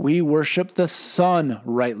 We worship the Son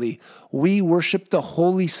rightly. We worship the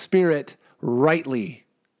Holy Spirit rightly.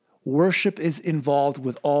 Worship is involved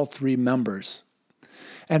with all three members.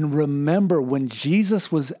 And remember, when Jesus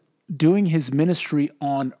was doing his ministry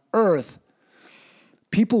on earth,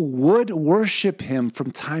 people would worship him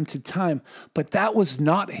from time to time, but that was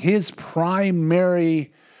not his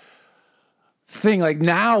primary thing. Like,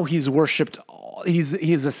 now he's worshiped,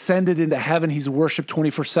 he's ascended into heaven, he's worshiped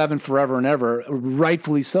 24/7 forever and ever,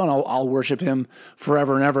 rightfully so, and I'll worship him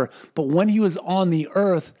forever and ever. But when he was on the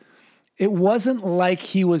earth, it wasn't like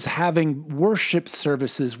he was having worship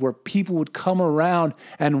services where people would come around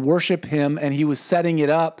and worship him, and he was setting it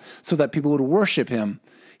up so that people would worship him.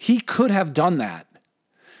 He could have done that.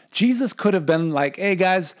 Jesus could have been like, hey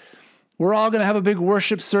guys, we're all going to have a big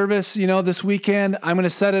worship service, this weekend. I'm going to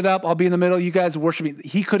set it up. I'll be in the middle. You guys worship me.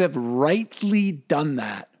 He could have rightly done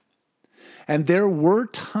that. And there were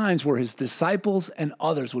times where his disciples and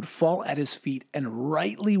others would fall at his feet and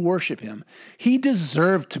rightly worship him. He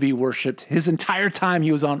deserved to be worshiped his entire time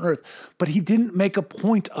he was on earth, but he didn't make a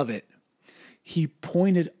point of it. He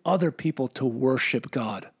pointed other people to worship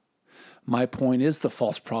God. My point is the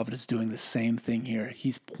false prophet is doing the same thing here.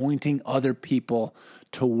 He's pointing other people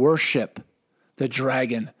to worship the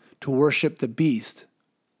dragon, to worship the beast.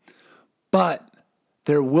 But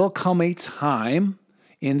there will come a time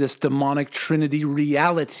in this demonic trinity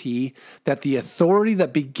reality that the authority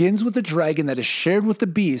that begins with the dragon, that is shared with the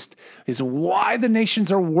beast, is why the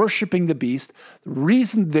nations are worshiping the beast. The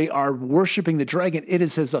reason they are worshiping the dragon, it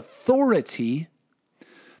is his authority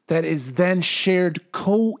that is then shared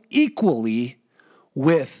co-equally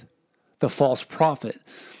with the false prophet.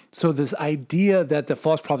 So this idea that the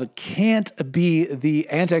false prophet can't be the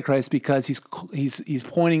Antichrist because he's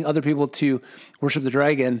pointing other people to worship the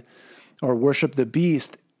dragon or worship the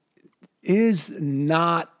beast is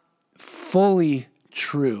not fully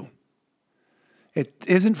true. It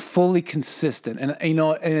isn't fully consistent,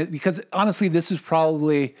 because honestly, this is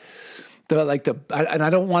probably I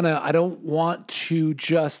don't want to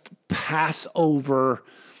just pass over,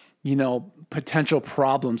 potential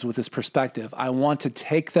problems with this perspective. I want to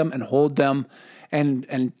take them and hold them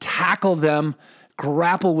and tackle them,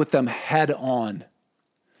 grapple with them head on.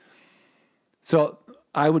 So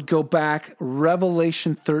I would go back,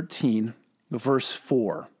 Revelation 13, verse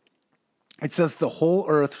 4. It says this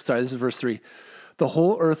is verse 3. The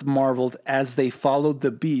whole earth marveled as they followed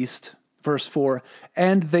the beast, verse 4,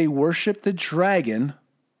 and they worshiped the dragon,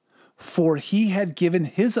 for he had given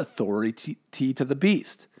his authority to the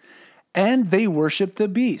beast. And they worshiped the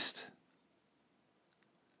beast.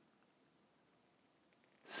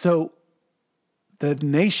 So the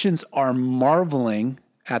nations are marveling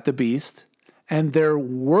at the beast, and they're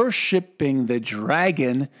worshiping the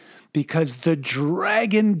dragon because the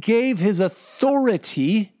dragon gave his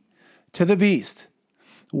authority to the beast.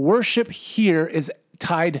 Worship here is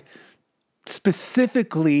tied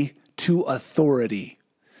specifically to authority.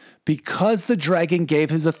 Because the dragon gave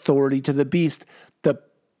his authority to the beast, the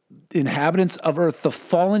inhabitants of earth, the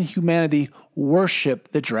fallen humanity,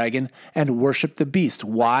 worship the dragon and worship the beast.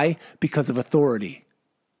 Why? Because of authority.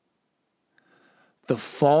 The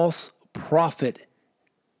false prophet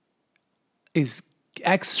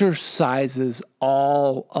exercises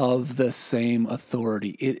all of the same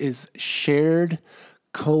authority. It is shared,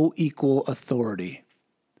 co-equal authority.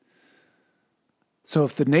 So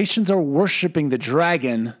if the nations are worshiping the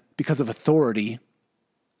dragon because of authority,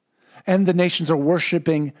 and the nations are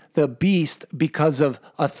worshiping the beast because of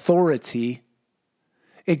authority,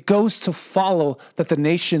 it goes to follow that the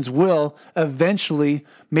nations will eventually,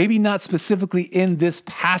 maybe not specifically in this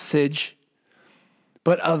passage,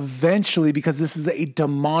 but eventually, because this is a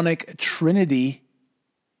demonic trinity,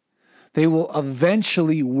 they will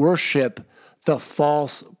eventually worship the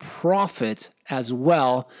false prophet as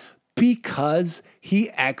well, because he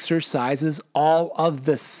exercises all of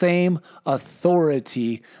the same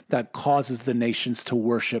authority that causes the nations to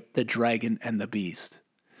worship the dragon and the beast.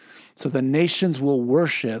 So the nations will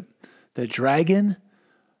worship the dragon,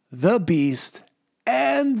 the beast,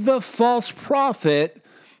 and the false prophet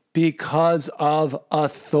because of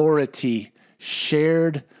authority,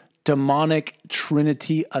 shared demonic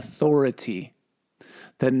trinity authority.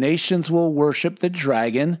 The nations will worship the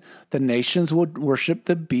dragon, the nations will worship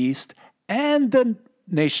the beast, and the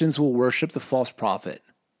nations will worship the false prophet.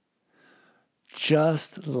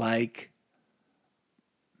 Just like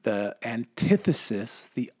the antithesis,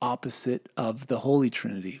 the opposite of the Holy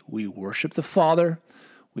Trinity. We worship the Father,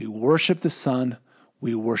 we worship the Son,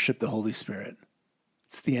 we worship the Holy Spirit.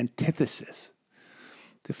 It's the antithesis.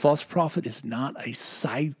 The false prophet is not a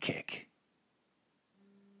sidekick.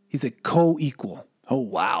 He's a co-equal. Oh,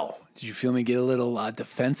 wow. Did you feel me get a little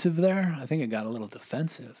defensive there? I think I got a little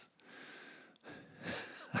defensive.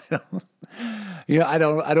 I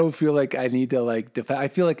don't feel like I need to defend. I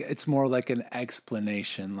feel like it's more like an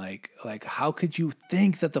explanation. Like how could you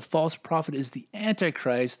think that the false prophet is the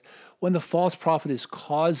Antichrist when the false prophet is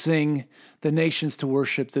causing the nations to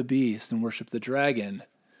worship the beast and worship the dragon?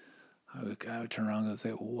 I would turn around and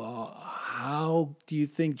say, well, how do you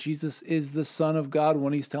think Jesus is the Son of God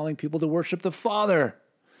when he's telling people to worship the Father?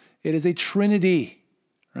 It is a trinity,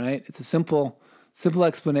 right? It's a simple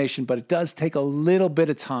explanation, but it does take a little bit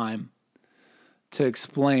of time to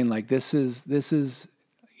explain. Like this is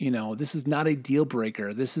not a deal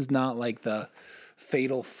breaker. This is not like the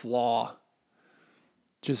fatal flaw.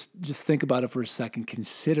 Just think about it for a second,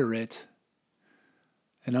 consider it,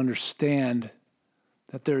 and understand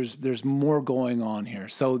that there's more going on here.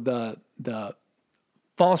 So the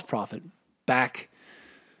false prophet, back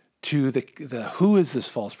to the who is this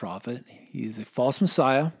false prophet? He is a false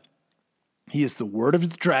Messiah. He is the word of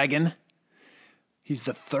the dragon. He's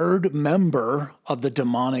the third member of the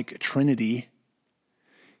demonic trinity.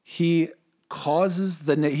 He is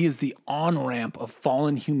the on-ramp of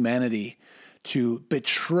fallen humanity to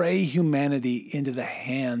betray humanity into the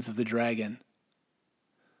hands of the dragon.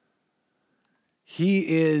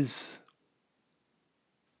 He is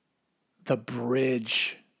the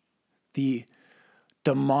bridge, the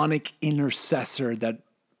demonic intercessor that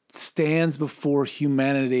stands before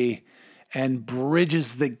humanity and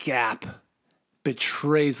bridges the gap,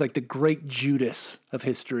 betrays, like the great Judas of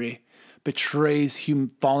history, betrays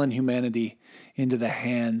fallen humanity into the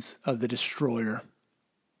hands of the destroyer.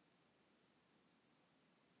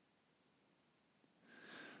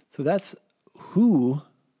 So that's who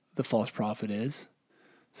the false prophet is.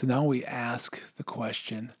 So now we ask the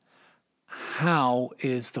question, how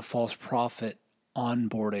is the false prophet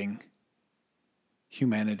onboarding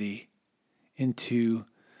humanity into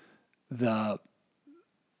the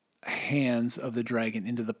hands of the dragon,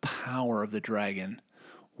 into the power of the dragon?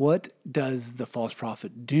 What does the false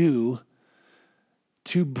prophet do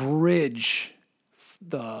to bridge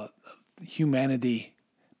the humanity,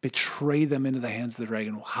 betray them into the hands of the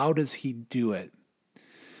dragon? How does he do it?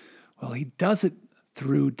 Well, he does it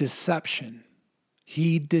through deception.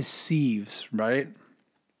 He deceives, right?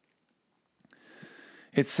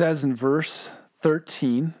 It says in verse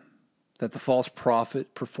 13 that the false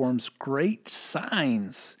prophet performs great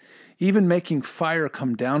signs, even making fire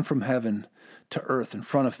come down from heaven to earth in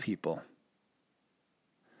front of people.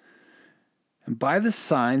 And by the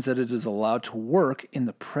signs that it is allowed to work in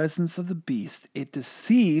the presence of the beast, it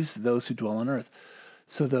deceives those who dwell on earth.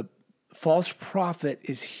 So the false prophet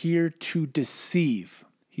is here to deceive.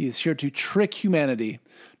 He is here to trick humanity.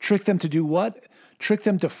 Trick them to do what? Trick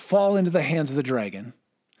them to fall into the hands of the dragon.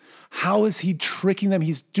 How is he tricking them?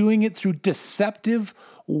 He's doing it through deceptive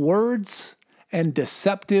words and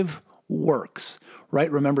deceptive works, right?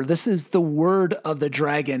 Remember, this is the word of the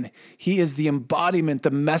dragon. He is the embodiment,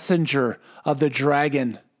 the messenger of the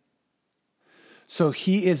dragon. So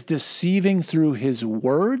he is deceiving through his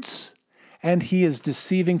words, and he is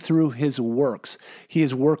deceiving through his works. He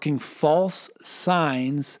is working false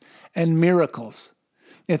signs and miracles.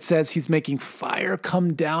 It says he's making fire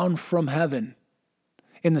come down from heaven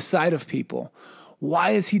in the sight of people.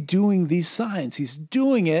 Why is he doing these signs? He's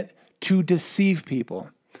doing it to deceive people.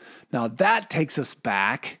 Now that takes us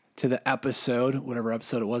back to the episode, whatever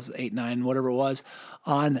episode it was, 8, 9, whatever it was,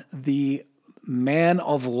 on the man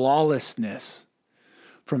of lawlessness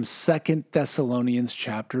from 2 Thessalonians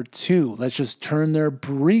chapter 2. Let's just turn there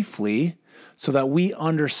briefly so that we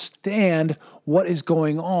understand what is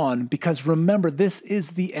going on. Because remember, this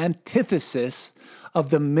is the antithesis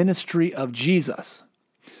of the ministry of Jesus.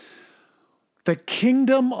 The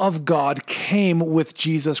kingdom of God came with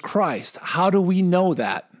Jesus Christ. How do we know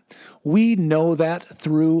that? We know that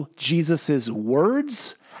through Jesus'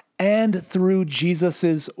 words and through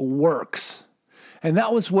Jesus' works. And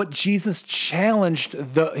that was what Jesus challenged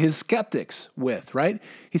his skeptics with, right?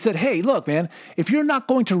 He said, hey, look, man, if you're not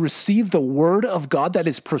going to receive the word of God that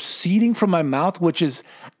is proceeding from my mouth, which is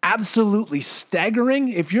absolutely staggering,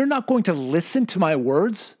 if you're not going to listen to my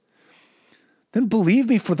words, then believe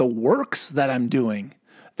me for the works that I'm doing.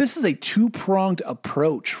 This is a two-pronged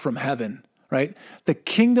approach from heaven, right? The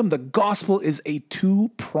kingdom, the gospel is a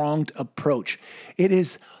two-pronged approach. It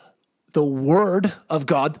is the word of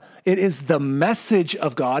God. It is the message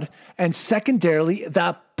of God. And secondarily,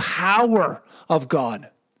 the power of God.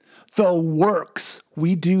 The works.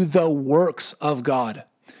 We do the works of God.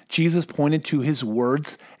 Jesus pointed to his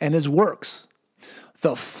words and his works.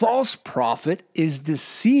 The false prophet is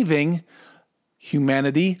deceiving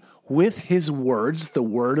humanity with his words, the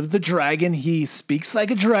word of the dragon. He speaks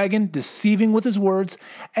like a dragon, deceiving with his words,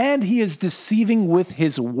 and he is deceiving with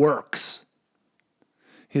his works.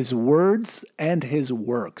 His words and his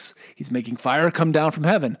works. He's making fire come down from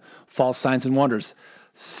heaven, false signs and wonders.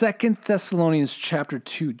 2 Thessalonians chapter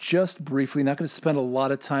 2, just briefly, not going to spend a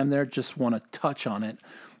lot of time there, just want to touch on it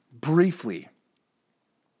briefly.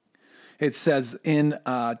 It says in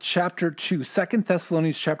chapter 2, 2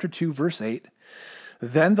 Thessalonians chapter 2, verse 8,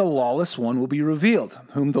 then the lawless one will be revealed,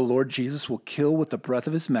 whom the Lord Jesus will kill with the breath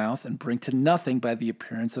of his mouth and bring to nothing by the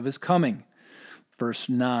appearance of his coming. Verse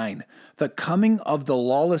 9, the coming of the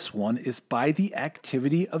lawless one is by the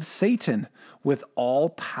activity of Satan with all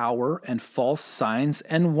power and false signs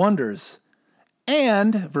and wonders.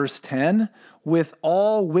 And, verse 10, with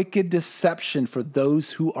all wicked deception for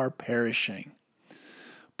those who are perishing.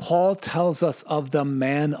 Paul tells us of the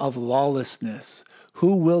man of lawlessness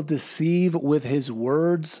who will deceive with his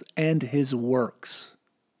words and his works.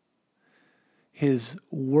 His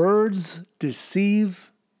words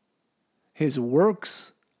deceive, his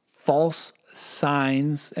works false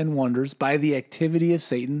signs and wonders by the activity of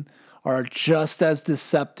Satan are just as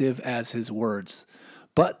deceptive as his words.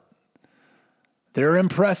 But they're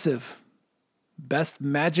impressive. Best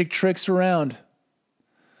magic tricks around.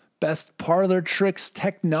 Best parlor tricks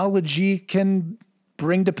technology can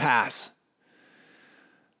bring to pass.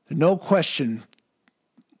 No question,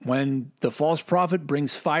 when the false prophet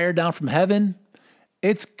brings fire down from heaven,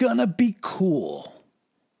 it's gonna be cool.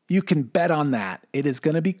 You can bet on that. It is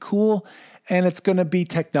gonna be cool, and it's gonna be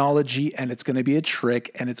technology, and it's gonna be a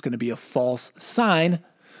trick, and it's gonna be a false sign,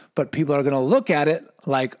 but people are gonna look at it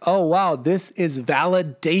like, oh wow, this is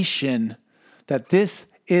validation that this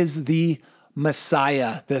is the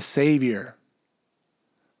Messiah, the Savior.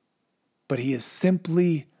 But he is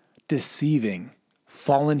simply deceiving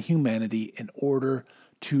fallen humanity in order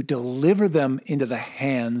to deliver them into the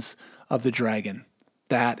hands of the dragon.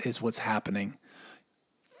 That is what's happening.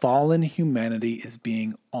 Fallen humanity is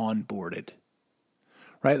being onboarded,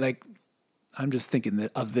 right? Like, I'm just thinking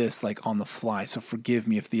of this like on the fly. So forgive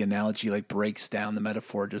me if the analogy like breaks down, the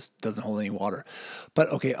metaphor just doesn't hold any water. But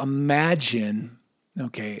okay, imagine,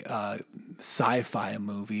 sci-fi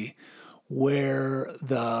movie where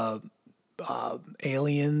the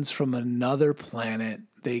aliens from another planet,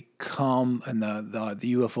 they come and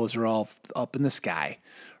the UFOs are all up in the sky,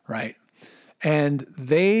 right? And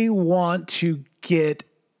they want to get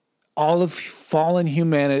all of fallen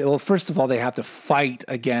humanity. Well, first of all, they have to fight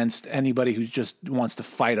against anybody who just wants to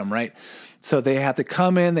fight them, right? So they have to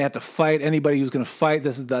come in. They have to fight anybody who's going to fight.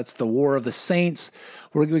 That's the war of the saints.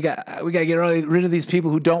 We got to get rid of these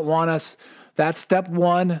people who don't want us. That's step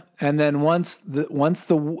one. And then once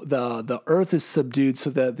the earth is subdued, so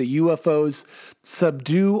the UFOs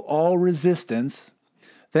subdue all resistance.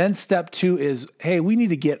 Then step two is, hey, we need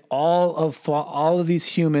to get all of these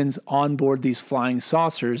humans on board these flying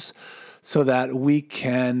saucers so that we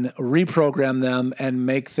can reprogram them and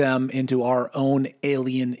make them into our own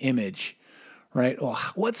alien image, right? Well,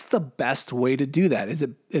 what's the best way to do that? It's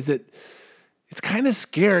kind of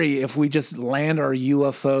scary if we just land our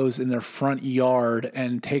UFOs in their front yard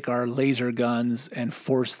and take our laser guns and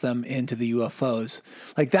force them into the UFOs.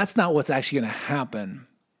 Like, that's not what's actually going to happen.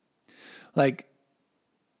 Like,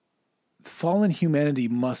 fallen humanity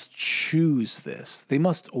must choose this. They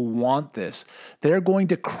must want this. They're going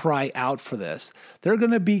to cry out for this. They're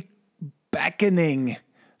going to be beckoning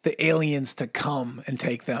the aliens to come and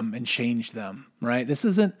take them and change them, right? This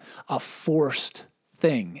isn't a forced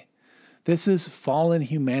thing. This is fallen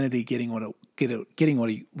humanity getting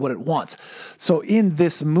what it wants. So in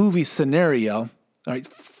this movie scenario, all right,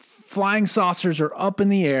 flying saucers are up in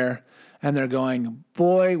the air, and they're going,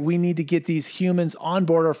 boy, we need to get these humans on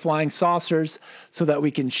board our flying saucers so that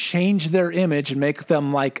we can change their image and make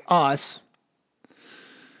them like us.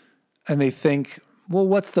 And they think, well,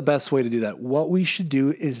 what's the best way to do that? What we should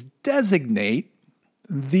do is designate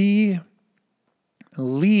the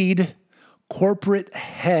lead corporate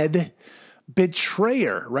head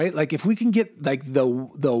betrayer, right? Like, if we can get like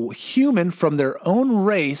the human from their own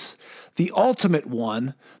race, the ultimate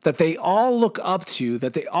one that they all look up to,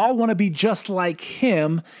 that they all want to be just like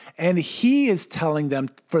him, and he is telling them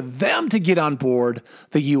for them to get on board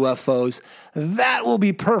the UFOs, that will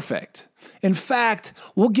be perfect. In fact,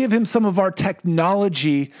 we'll give him some of our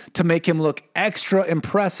technology to make him look extra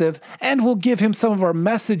impressive, and we'll give him some of our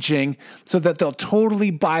messaging so that they'll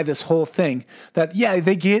totally buy this whole thing. That, yeah,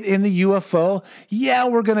 they get in the UFO. Yeah,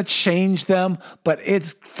 we're going to change them, but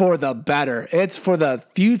it's for the better. It's for the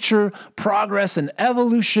future progress and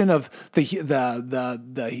evolution of the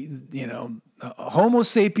Homo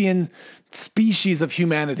sapien species of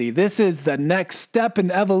humanity. This is the next step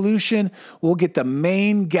in evolution. We'll get the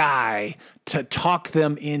main guy to talk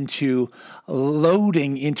them into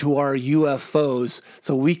loading into our UFOs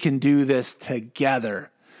so we can do this together.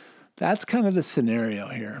 That's kind of the scenario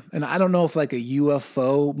here. And I don't know if like a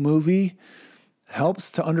UFO movie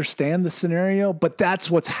helps to understand the scenario, but that's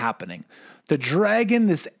what's happening. The dragon,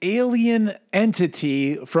 this alien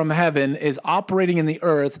entity from heaven, is operating in the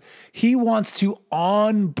earth. He wants to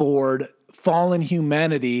onboard fallen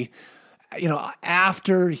humanity,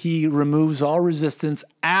 after he removes all resistance,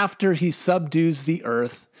 after he subdues the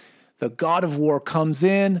earth. The God of war comes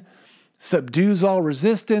in, subdues all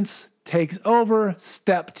resistance, takes over.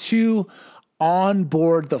 Step two,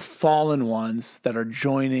 onboard the fallen ones that are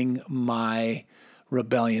joining my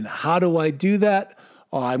rebellion. How do I do that?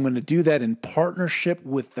 Oh, I'm going to do that in partnership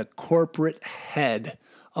with the corporate head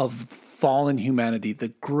of fallen humanity, the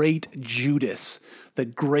great Judas, the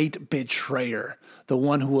great betrayer, the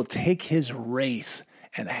one who will take his race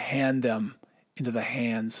and hand them into the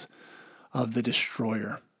hands of the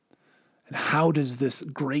destroyer. And how does this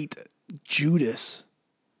great Judas,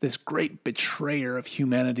 this great betrayer of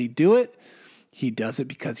humanity, do it? He does it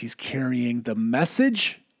because he's carrying the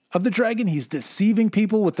message of the dragon. He's deceiving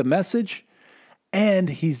people with the message, and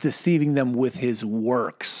he's deceiving them with his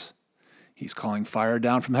works. He's calling fire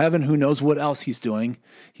down from heaven. Who knows what else he's doing?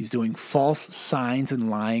 He's doing false signs and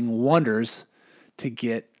lying wonders to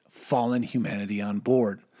get fallen humanity on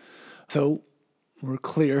board. So we're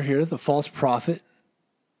clear here. The false prophet,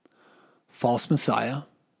 false Messiah,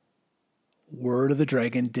 word of the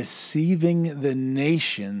dragon, deceiving the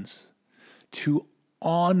nations to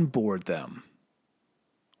onboard them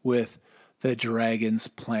with the dragon's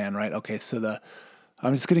plan, right? Okay, so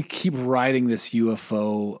I'm just going to keep riding this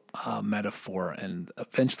UFO metaphor, and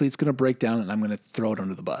eventually it's going to break down, and I'm going to throw it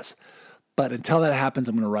under the bus. But until that happens,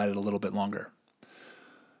 I'm going to ride it a little bit longer.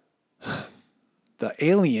 The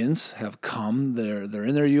aliens have come. They're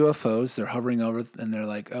in their UFOs. They're hovering over, and they're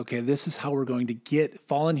like, okay, this is how we're going to get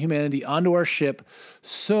fallen humanity onto our ship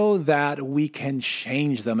so that we can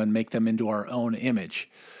change them and make them into our own image.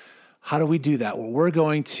 How do we do that? Well, we're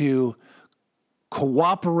going to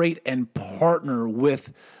cooperate and partner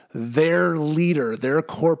with their leader, their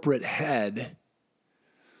corporate head.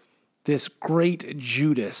 This great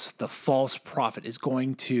Judas, the false prophet, is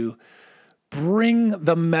going to bring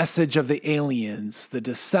the message of the aliens, the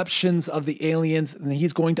deceptions of the aliens, and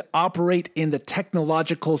he's going to operate in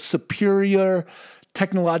the superior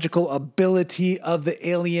technological ability of the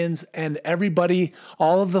aliens, and everybody,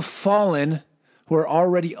 all of the fallen who are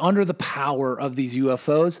already under the power of these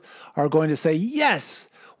UFOs are going to say, yes,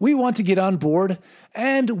 we want to get on board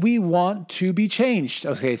and we want to be changed.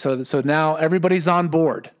 Okay, so now everybody's on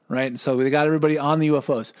board, right? So we got everybody on the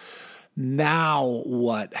UFOs. Now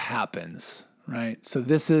what happens, right? So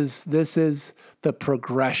this is the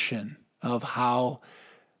progression of how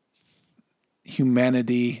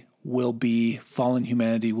humanity will be, fallen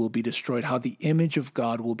humanity will be destroyed, how the image of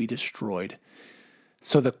God will be destroyed.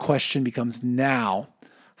 So the question becomes now,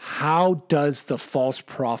 how does the false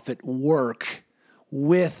prophet work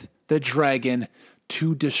with the dragon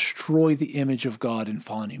to destroy the image of God in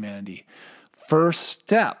fallen humanity? First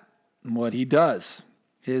step, what he does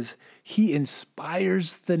is he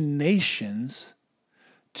inspires the nations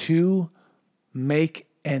to make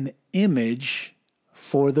an image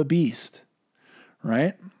for the beast,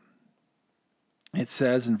 right? It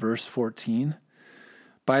says in verse 14,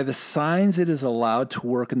 by the signs it is allowed to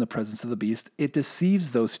work in the presence of the beast, it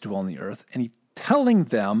deceives those who dwell on the earth, and he telling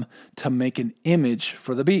them to make an image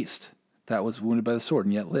for the beast that was wounded by the sword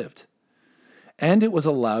and yet lived. And it was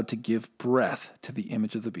allowed to give breath to the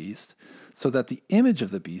image of the beast, so that the image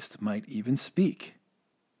of the beast might even speak,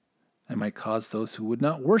 and might cause those who would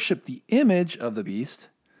not worship the image of the beast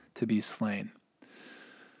to be slain.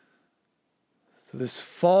 So this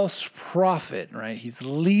false prophet, right, he's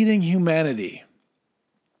leading humanity.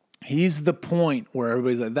 He's the point where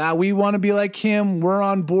everybody's like, that we want to be like him. We're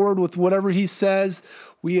on board with whatever he says.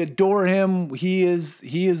 We adore him. He is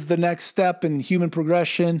the next step in human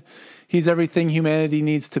progression. He's everything humanity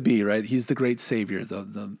needs to be, right? He's the great savior,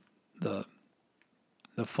 the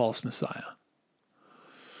false Messiah.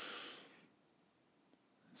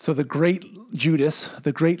 So the great Judas,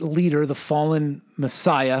 the great leader, the fallen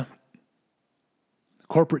Messiah, the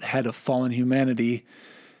corporate head of fallen humanity,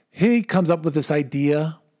 he comes up with this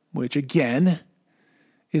idea, which again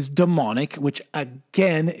is demonic, which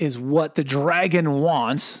again is what the dragon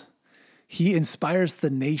wants. He inspires the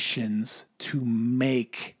nations to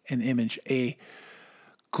make an image, a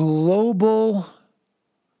global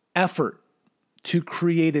effort to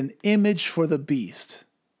create an image for the beast.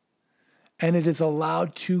 And it is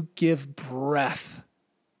allowed to give breath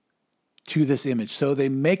to this image. So they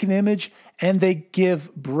make an image and they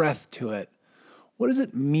give breath to it. What does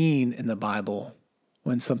it mean in the Bible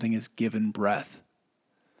when something is given breath?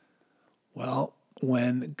 Well,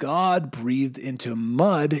 when God breathed into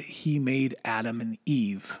mud, he made Adam and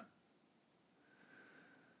Eve.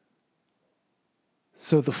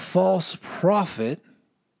 So the false prophet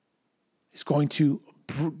is going to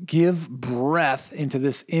give breath into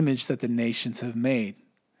this image that the nations have made.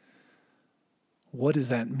 What does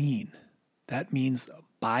that mean? That means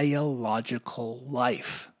biological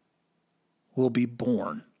life will be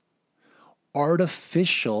born.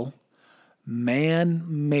 Artificial,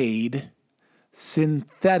 man-made,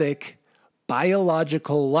 synthetic,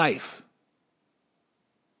 biological life.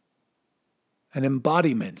 An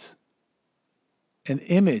embodiment, an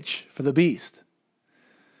image for the beast.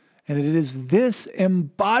 And it is this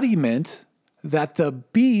embodiment that the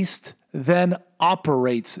beast then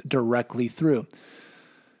operates directly through.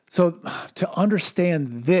 So to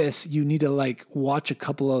understand this, you need to watch a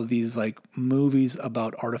couple of these movies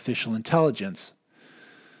about artificial intelligence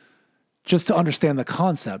just to understand the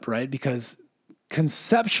concept, right? Because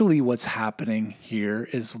conceptually what's happening here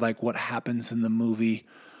is what happens in the movie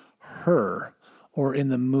Her or in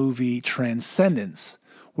the movie Transcendence,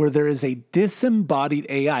 where there is a disembodied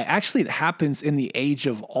AI. Actually, it happens in the Age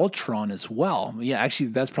of Ultron as well. Yeah, actually,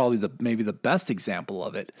 that's probably maybe the best example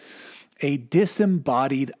of it. A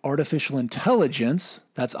disembodied artificial intelligence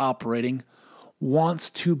that's operating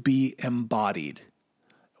wants to be embodied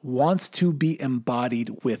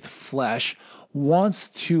with flesh, wants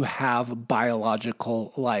to have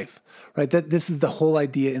biological life, right? This is the whole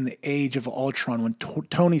idea in the Age of Ultron when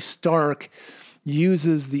Tony Stark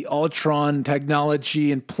uses the Ultron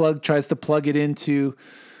technology and tries to plug it into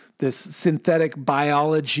this synthetic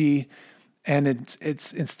biology. And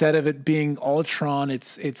it's instead of it being Ultron,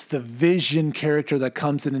 it's the Vision character that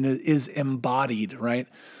comes in and is embodied, right?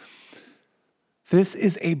 This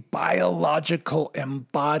is a biological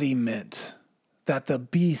embodiment that the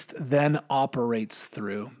beast then operates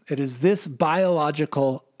through. It is this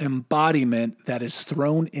biological embodiment that is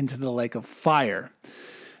thrown into the lake of fire.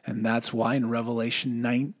 And that's why in Revelation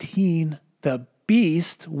 19, the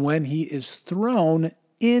beast, when he is thrown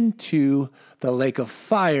into the lake of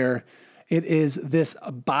fire, it is this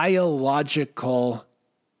biological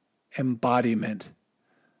embodiment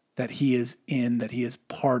that he is in, that he is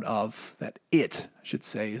part of, that it, I should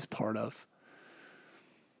say, is part of.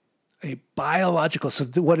 A biological, so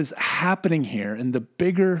what is happening here, and the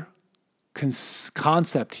bigger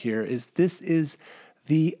concept here is this is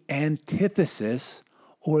the antithesis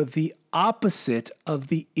or the opposite of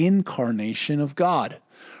the incarnation of God.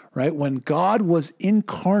 Right? When God was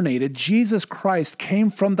incarnated, Jesus Christ came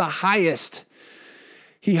from the highest.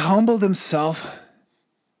 He humbled himself.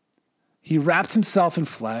 He wrapped himself in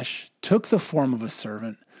flesh, took the form of a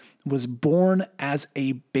servant, was born as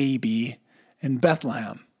a baby in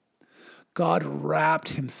Bethlehem. God wrapped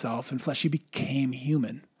himself in flesh. He became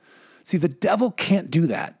human. See, the devil can't do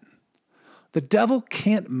that. The devil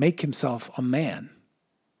can't make himself a man.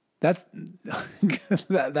 That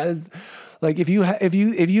is if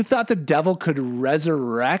you thought the devil could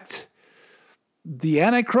resurrect the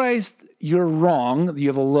Antichrist, you're wrong. You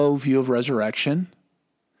have a low view of resurrection.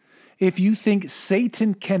 If you think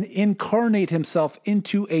Satan can incarnate himself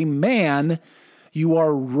into a man, you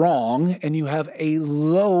are wrong and you have a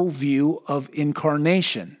low view of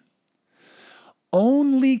incarnation.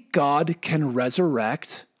 Only God can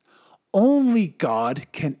resurrect. Only God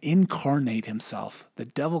can incarnate himself. The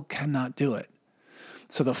devil cannot do it.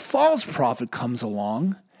 So the false prophet comes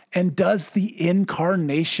along and does the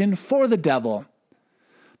incarnation for the devil.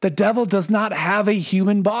 The devil does not have a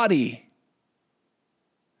human body.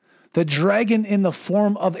 The dragon in the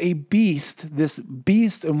form of a beast, this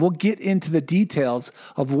beast, and we'll get into the details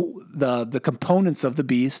of the components of the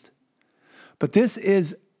beast, but this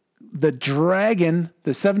is the dragon,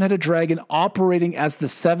 the seven-headed dragon operating as the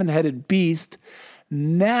seven-headed beast,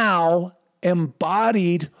 now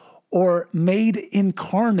embodied or made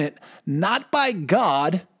incarnate, not by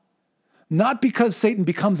God, not because Satan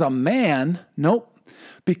becomes a man, nope,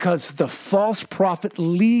 because the false prophet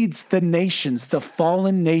leads the nations, the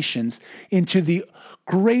fallen nations, into the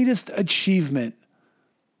greatest achievement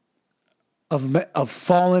of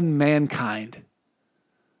fallen mankind.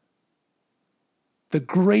 The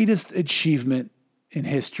greatest achievement in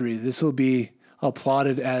history. This will be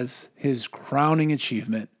applauded as his crowning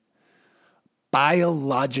achievement.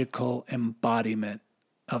 Biological embodiment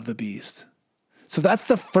of the beast. So that's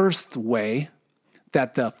the first way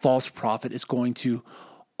that the false prophet is going to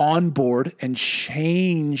onboard and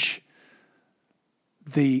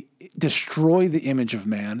destroy the image of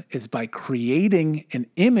man, is by creating an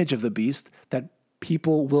image of the beast that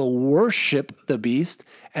people will worship the beast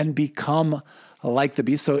and become like the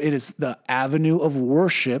beast. So it is the avenue of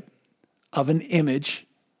worship of an image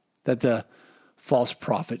that the false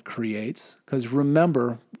prophet creates. Because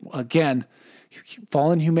remember, again,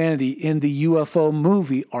 fallen humanity in the UFO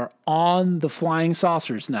movie are on the flying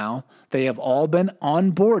saucers now. They have all been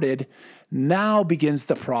onboarded. Now begins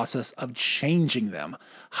the process of changing them.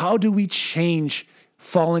 How do we change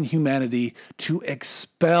fallen humanity to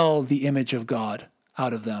expel the image of God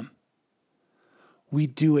out of them? We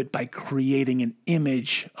do it by creating an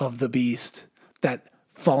image of the beast that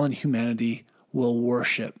fallen humanity will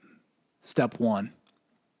worship. Step 1.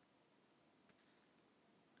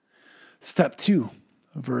 Step 2,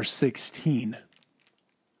 verse 16.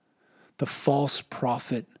 The false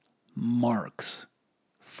prophet marks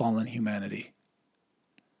fallen humanity.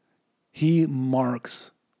 He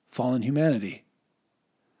marks fallen humanity.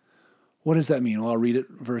 What does that mean? Well, I'll read it.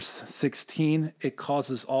 Verse 16. It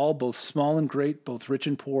causes all, both small and great, both rich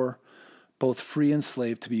and poor, both free and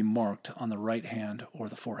slave, to be marked on the right hand or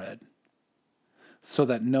the forehead, so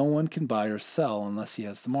that no one can buy or sell unless he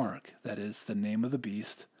has the mark, that is, the name of the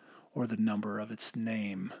beast or the number of its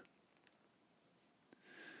name.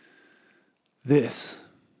 This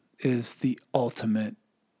is the ultimate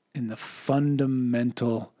in the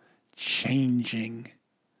fundamental changing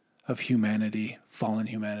of humanity, fallen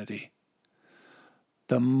humanity.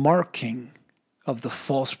 The marking of the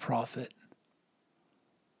false prophet.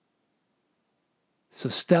 So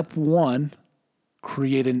step one,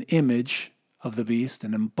 create an image of the beast,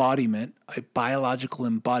 an embodiment, a biological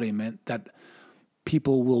embodiment that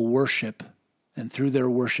people will worship and through their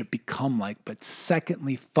worship become like. But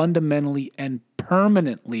secondly, fundamentally and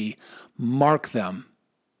permanently mark them.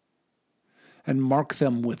 And mark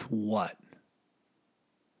them with what?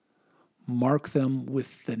 Mark them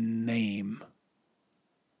with the name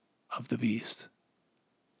of the beast.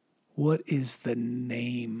 What is the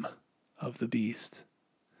name of the beast?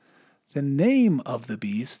 The name of the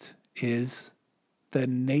beast is the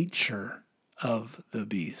nature of the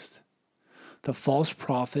beast. The false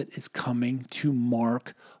prophet is coming to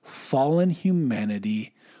mark fallen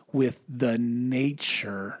humanity with the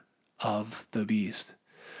nature of the beast.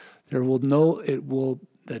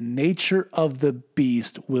 The nature of the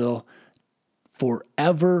beast will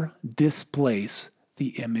forever displace the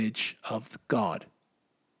image of God.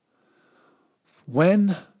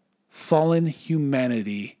 When fallen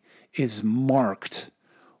humanity is marked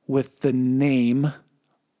with the name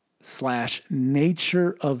 /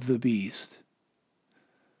 nature of the beast,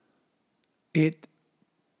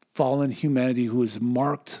 fallen humanity who is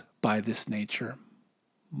marked by this nature,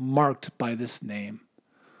 marked by this name,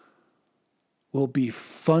 will be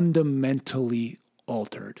fundamentally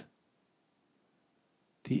altered.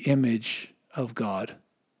 The image of God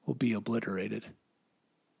will be obliterated.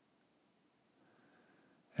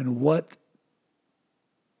 And what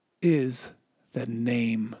is the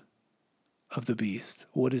name of the beast?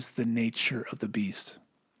 What is the nature of the beast?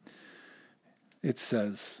 It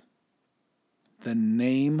says, the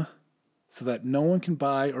name, so that no one can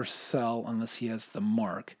buy or sell unless he has the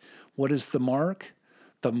mark. What is the mark?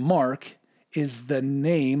 The mark is the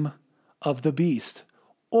name of the beast,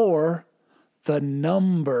 or the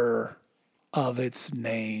number of its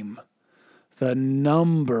name. The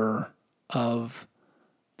number of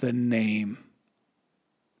the name.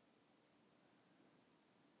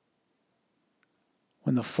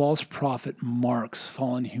 When the false prophet marks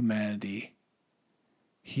fallen humanity,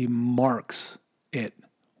 he marks it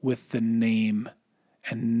with the name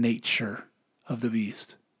and nature of the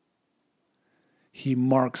beast. He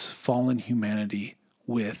marks fallen humanity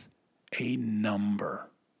with a number.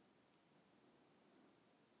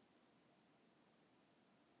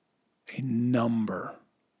 A number.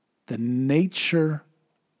 The nature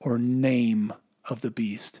or name of the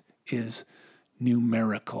beast is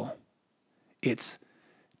numerical. It's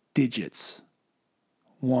digits,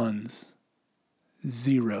 ones,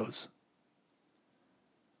 zeros.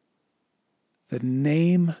 The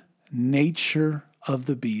name, nature of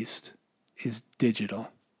the beast is digital.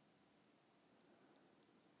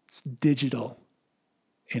 It's digital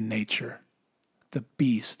in nature. The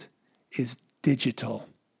beast is digital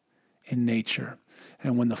in nature.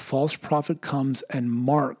 And when the false prophet comes and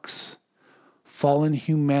marks fallen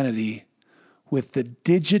humanity with the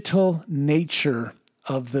digital nature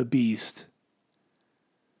of the beast,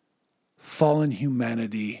 fallen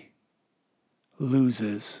humanity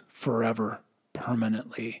loses forever,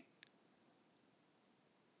 permanently,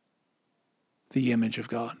 the image of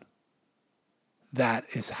God. That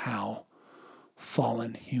is how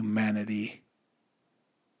fallen humanity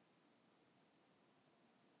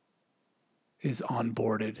is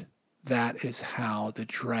onboarded. That is how the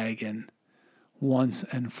dragon, once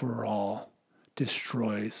and for all,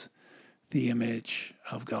 destroys the image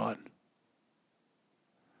of God.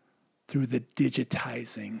 Through the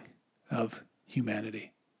digitizing of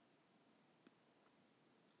humanity.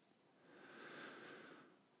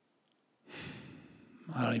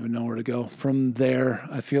 I don't even know where to go. From there,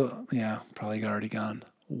 I feel, probably already gone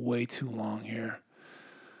way too long here.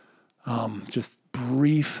 Just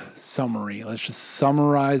brief summary. Let's just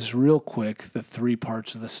summarize real quick the 3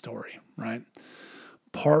 parts of the story, right?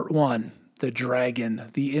 Part 1, the dragon,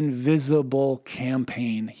 the invisible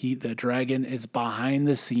campaign. The dragon is behind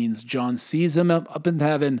the scenes. John sees him up in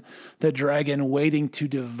heaven, the dragon waiting to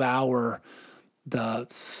devour the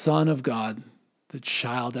Son of God, the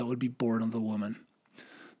child that would be born of the woman.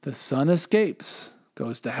 The son escapes,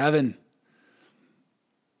 goes to heaven.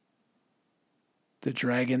 The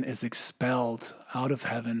dragon is expelled out of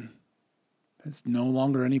heaven. There's no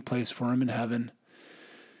longer any place for him in heaven.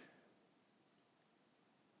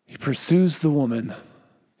 He pursues the woman,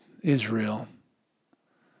 Israel.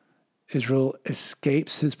 Israel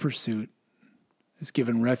escapes his pursuit, is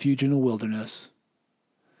given refuge in a wilderness.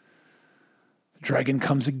 The dragon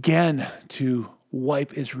comes again to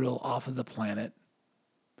wipe Israel off of the planet.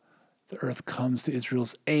 The earth comes to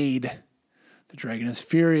Israel's aid. The dragon is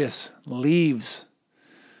furious, leaves,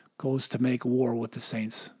 goes to make war with the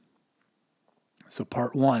saints. So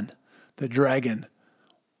part one, the dragon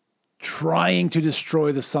trying to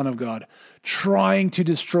destroy the Son of God, trying to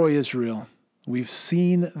destroy Israel. We've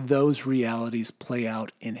seen those realities play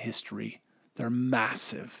out in history. They're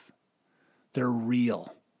massive. They're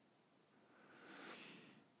real.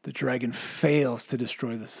 The dragon fails to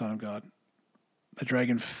destroy the Son of God. The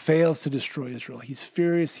dragon fails to destroy Israel. He's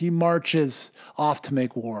furious. He marches off to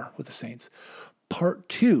make war with the saints. Part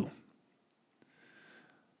two,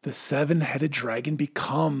 the seven-headed dragon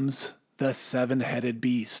becomes the seven-headed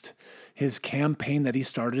beast. His campaign that he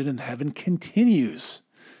started in heaven continues.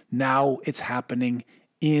 Now it's happening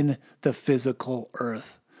in the physical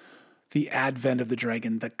earth. The advent of the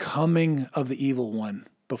dragon, the coming of the evil one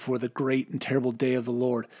before the great and terrible day of the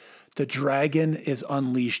Lord. The dragon is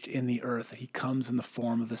unleashed in the earth. He comes in the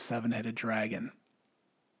form of the seven-headed dragon.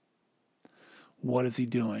 What is he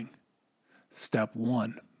doing? Step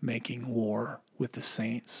one, making war with the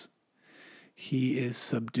saints. He is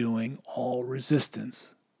subduing all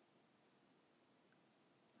resistance.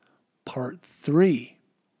 Part three,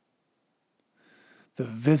 the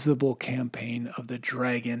visible campaign of the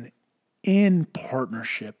dragon in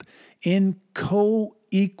partnership, in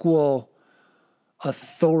co-equal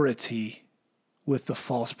authority with the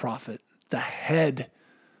false prophet, the head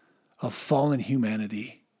of fallen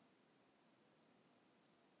humanity,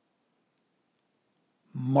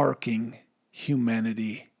 marking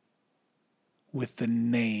humanity with the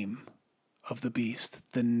name of the beast,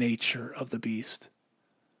 the nature of the beast,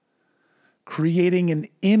 creating an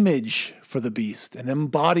image for the beast, an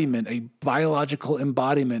embodiment, a biological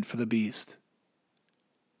embodiment for the beast,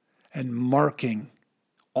 and marking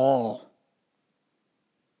all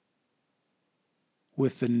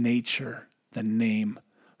with the nature, the name,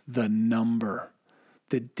 the number,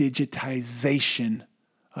 the digitization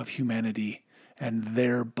of humanity, and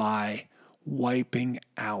thereby wiping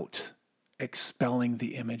out, expelling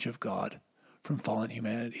the image of God from fallen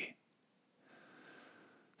humanity.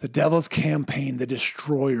 The devil's campaign, the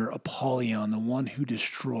destroyer, Apollyon, the one who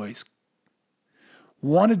destroys,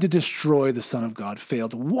 wanted to destroy the Son of God,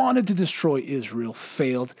 failed, wanted to destroy Israel,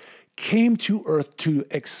 failed, came to earth to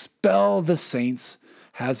expel the saints,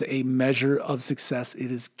 has a measure of success.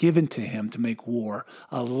 It is given to him to make war,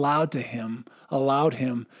 allowed him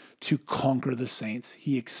to conquer the saints.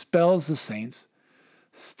 He expels the saints.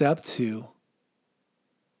 Step two,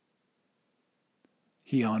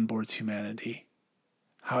 he onboards humanity.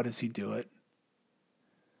 How does he do it?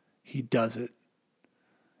 He does it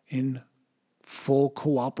in full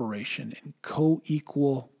cooperation, in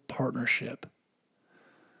co-equal partnership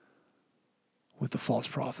with the false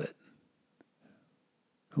prophet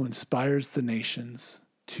who inspires the nations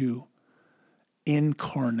to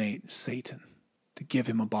incarnate Satan, to give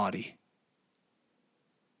him a body.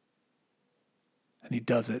 And he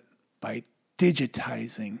does it by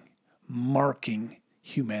digitizing, marking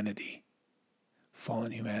humanity,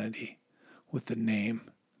 fallen humanity, with the name,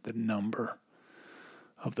 the number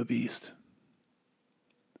of the beast.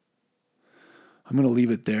 I'm going to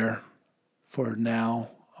leave it there for now.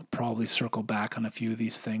 I'll probably circle back on a few of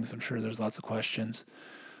these things. I'm sure there's lots of questions.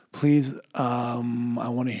 Please, I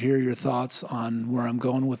want to hear your thoughts on where I'm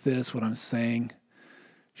going with this, what I'm saying.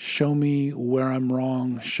 Show me where I'm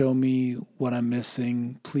wrong. Show me what I'm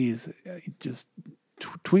missing. Please, just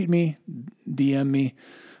tweet me, DM me.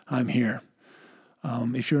 I'm here.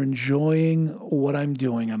 If you're enjoying what I'm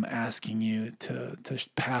doing, I'm asking you to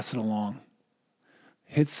pass it along.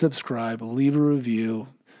 Hit subscribe, leave a review.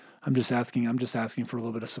 I'm just asking for a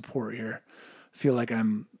little bit of support here. I feel like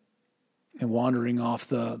I'm wandering off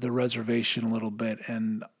the reservation a little bit,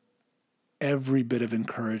 and every bit of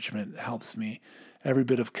encouragement helps me. Every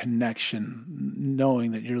bit of connection,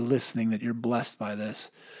 knowing that you're listening, that you're blessed by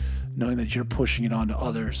this, knowing that you're pushing it on to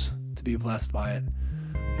others to be blessed by it,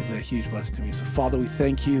 is a huge blessing to me. So, Father, we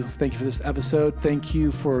thank you. Thank you for this episode. Thank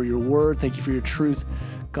you for your word. Thank you for your truth.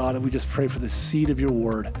 God, and we just pray for the seed of your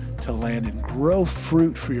word to land and grow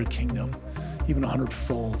fruit for your kingdom, even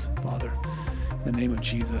 100-fold, Father. In the name of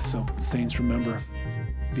Jesus. So, saints, remember,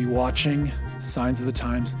 be watching signs of the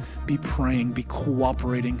times, be praying, be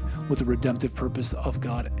cooperating with the redemptive purpose of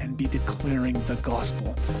God, and be declaring the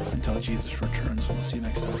gospel until Jesus returns. We'll see you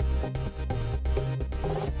next time.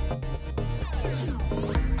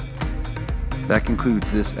 That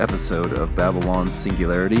concludes this episode of Babylon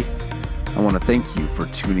Singularity. I want to thank you for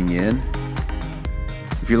tuning in.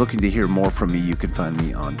 If you're looking to hear more from me, you can find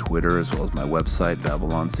me on Twitter as well as my website,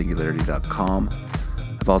 babylonsingularity.com.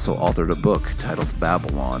 I've also authored a book titled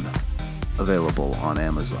Babylon, available on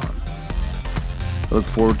Amazon. I look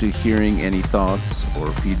forward to hearing any thoughts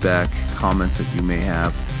or feedback, comments that you may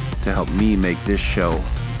have to help me make this show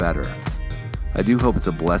better. I do hope it's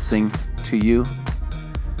a blessing to you,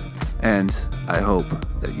 and I hope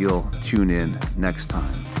that you'll tune in next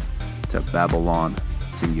time to Babylon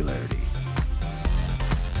Singularity.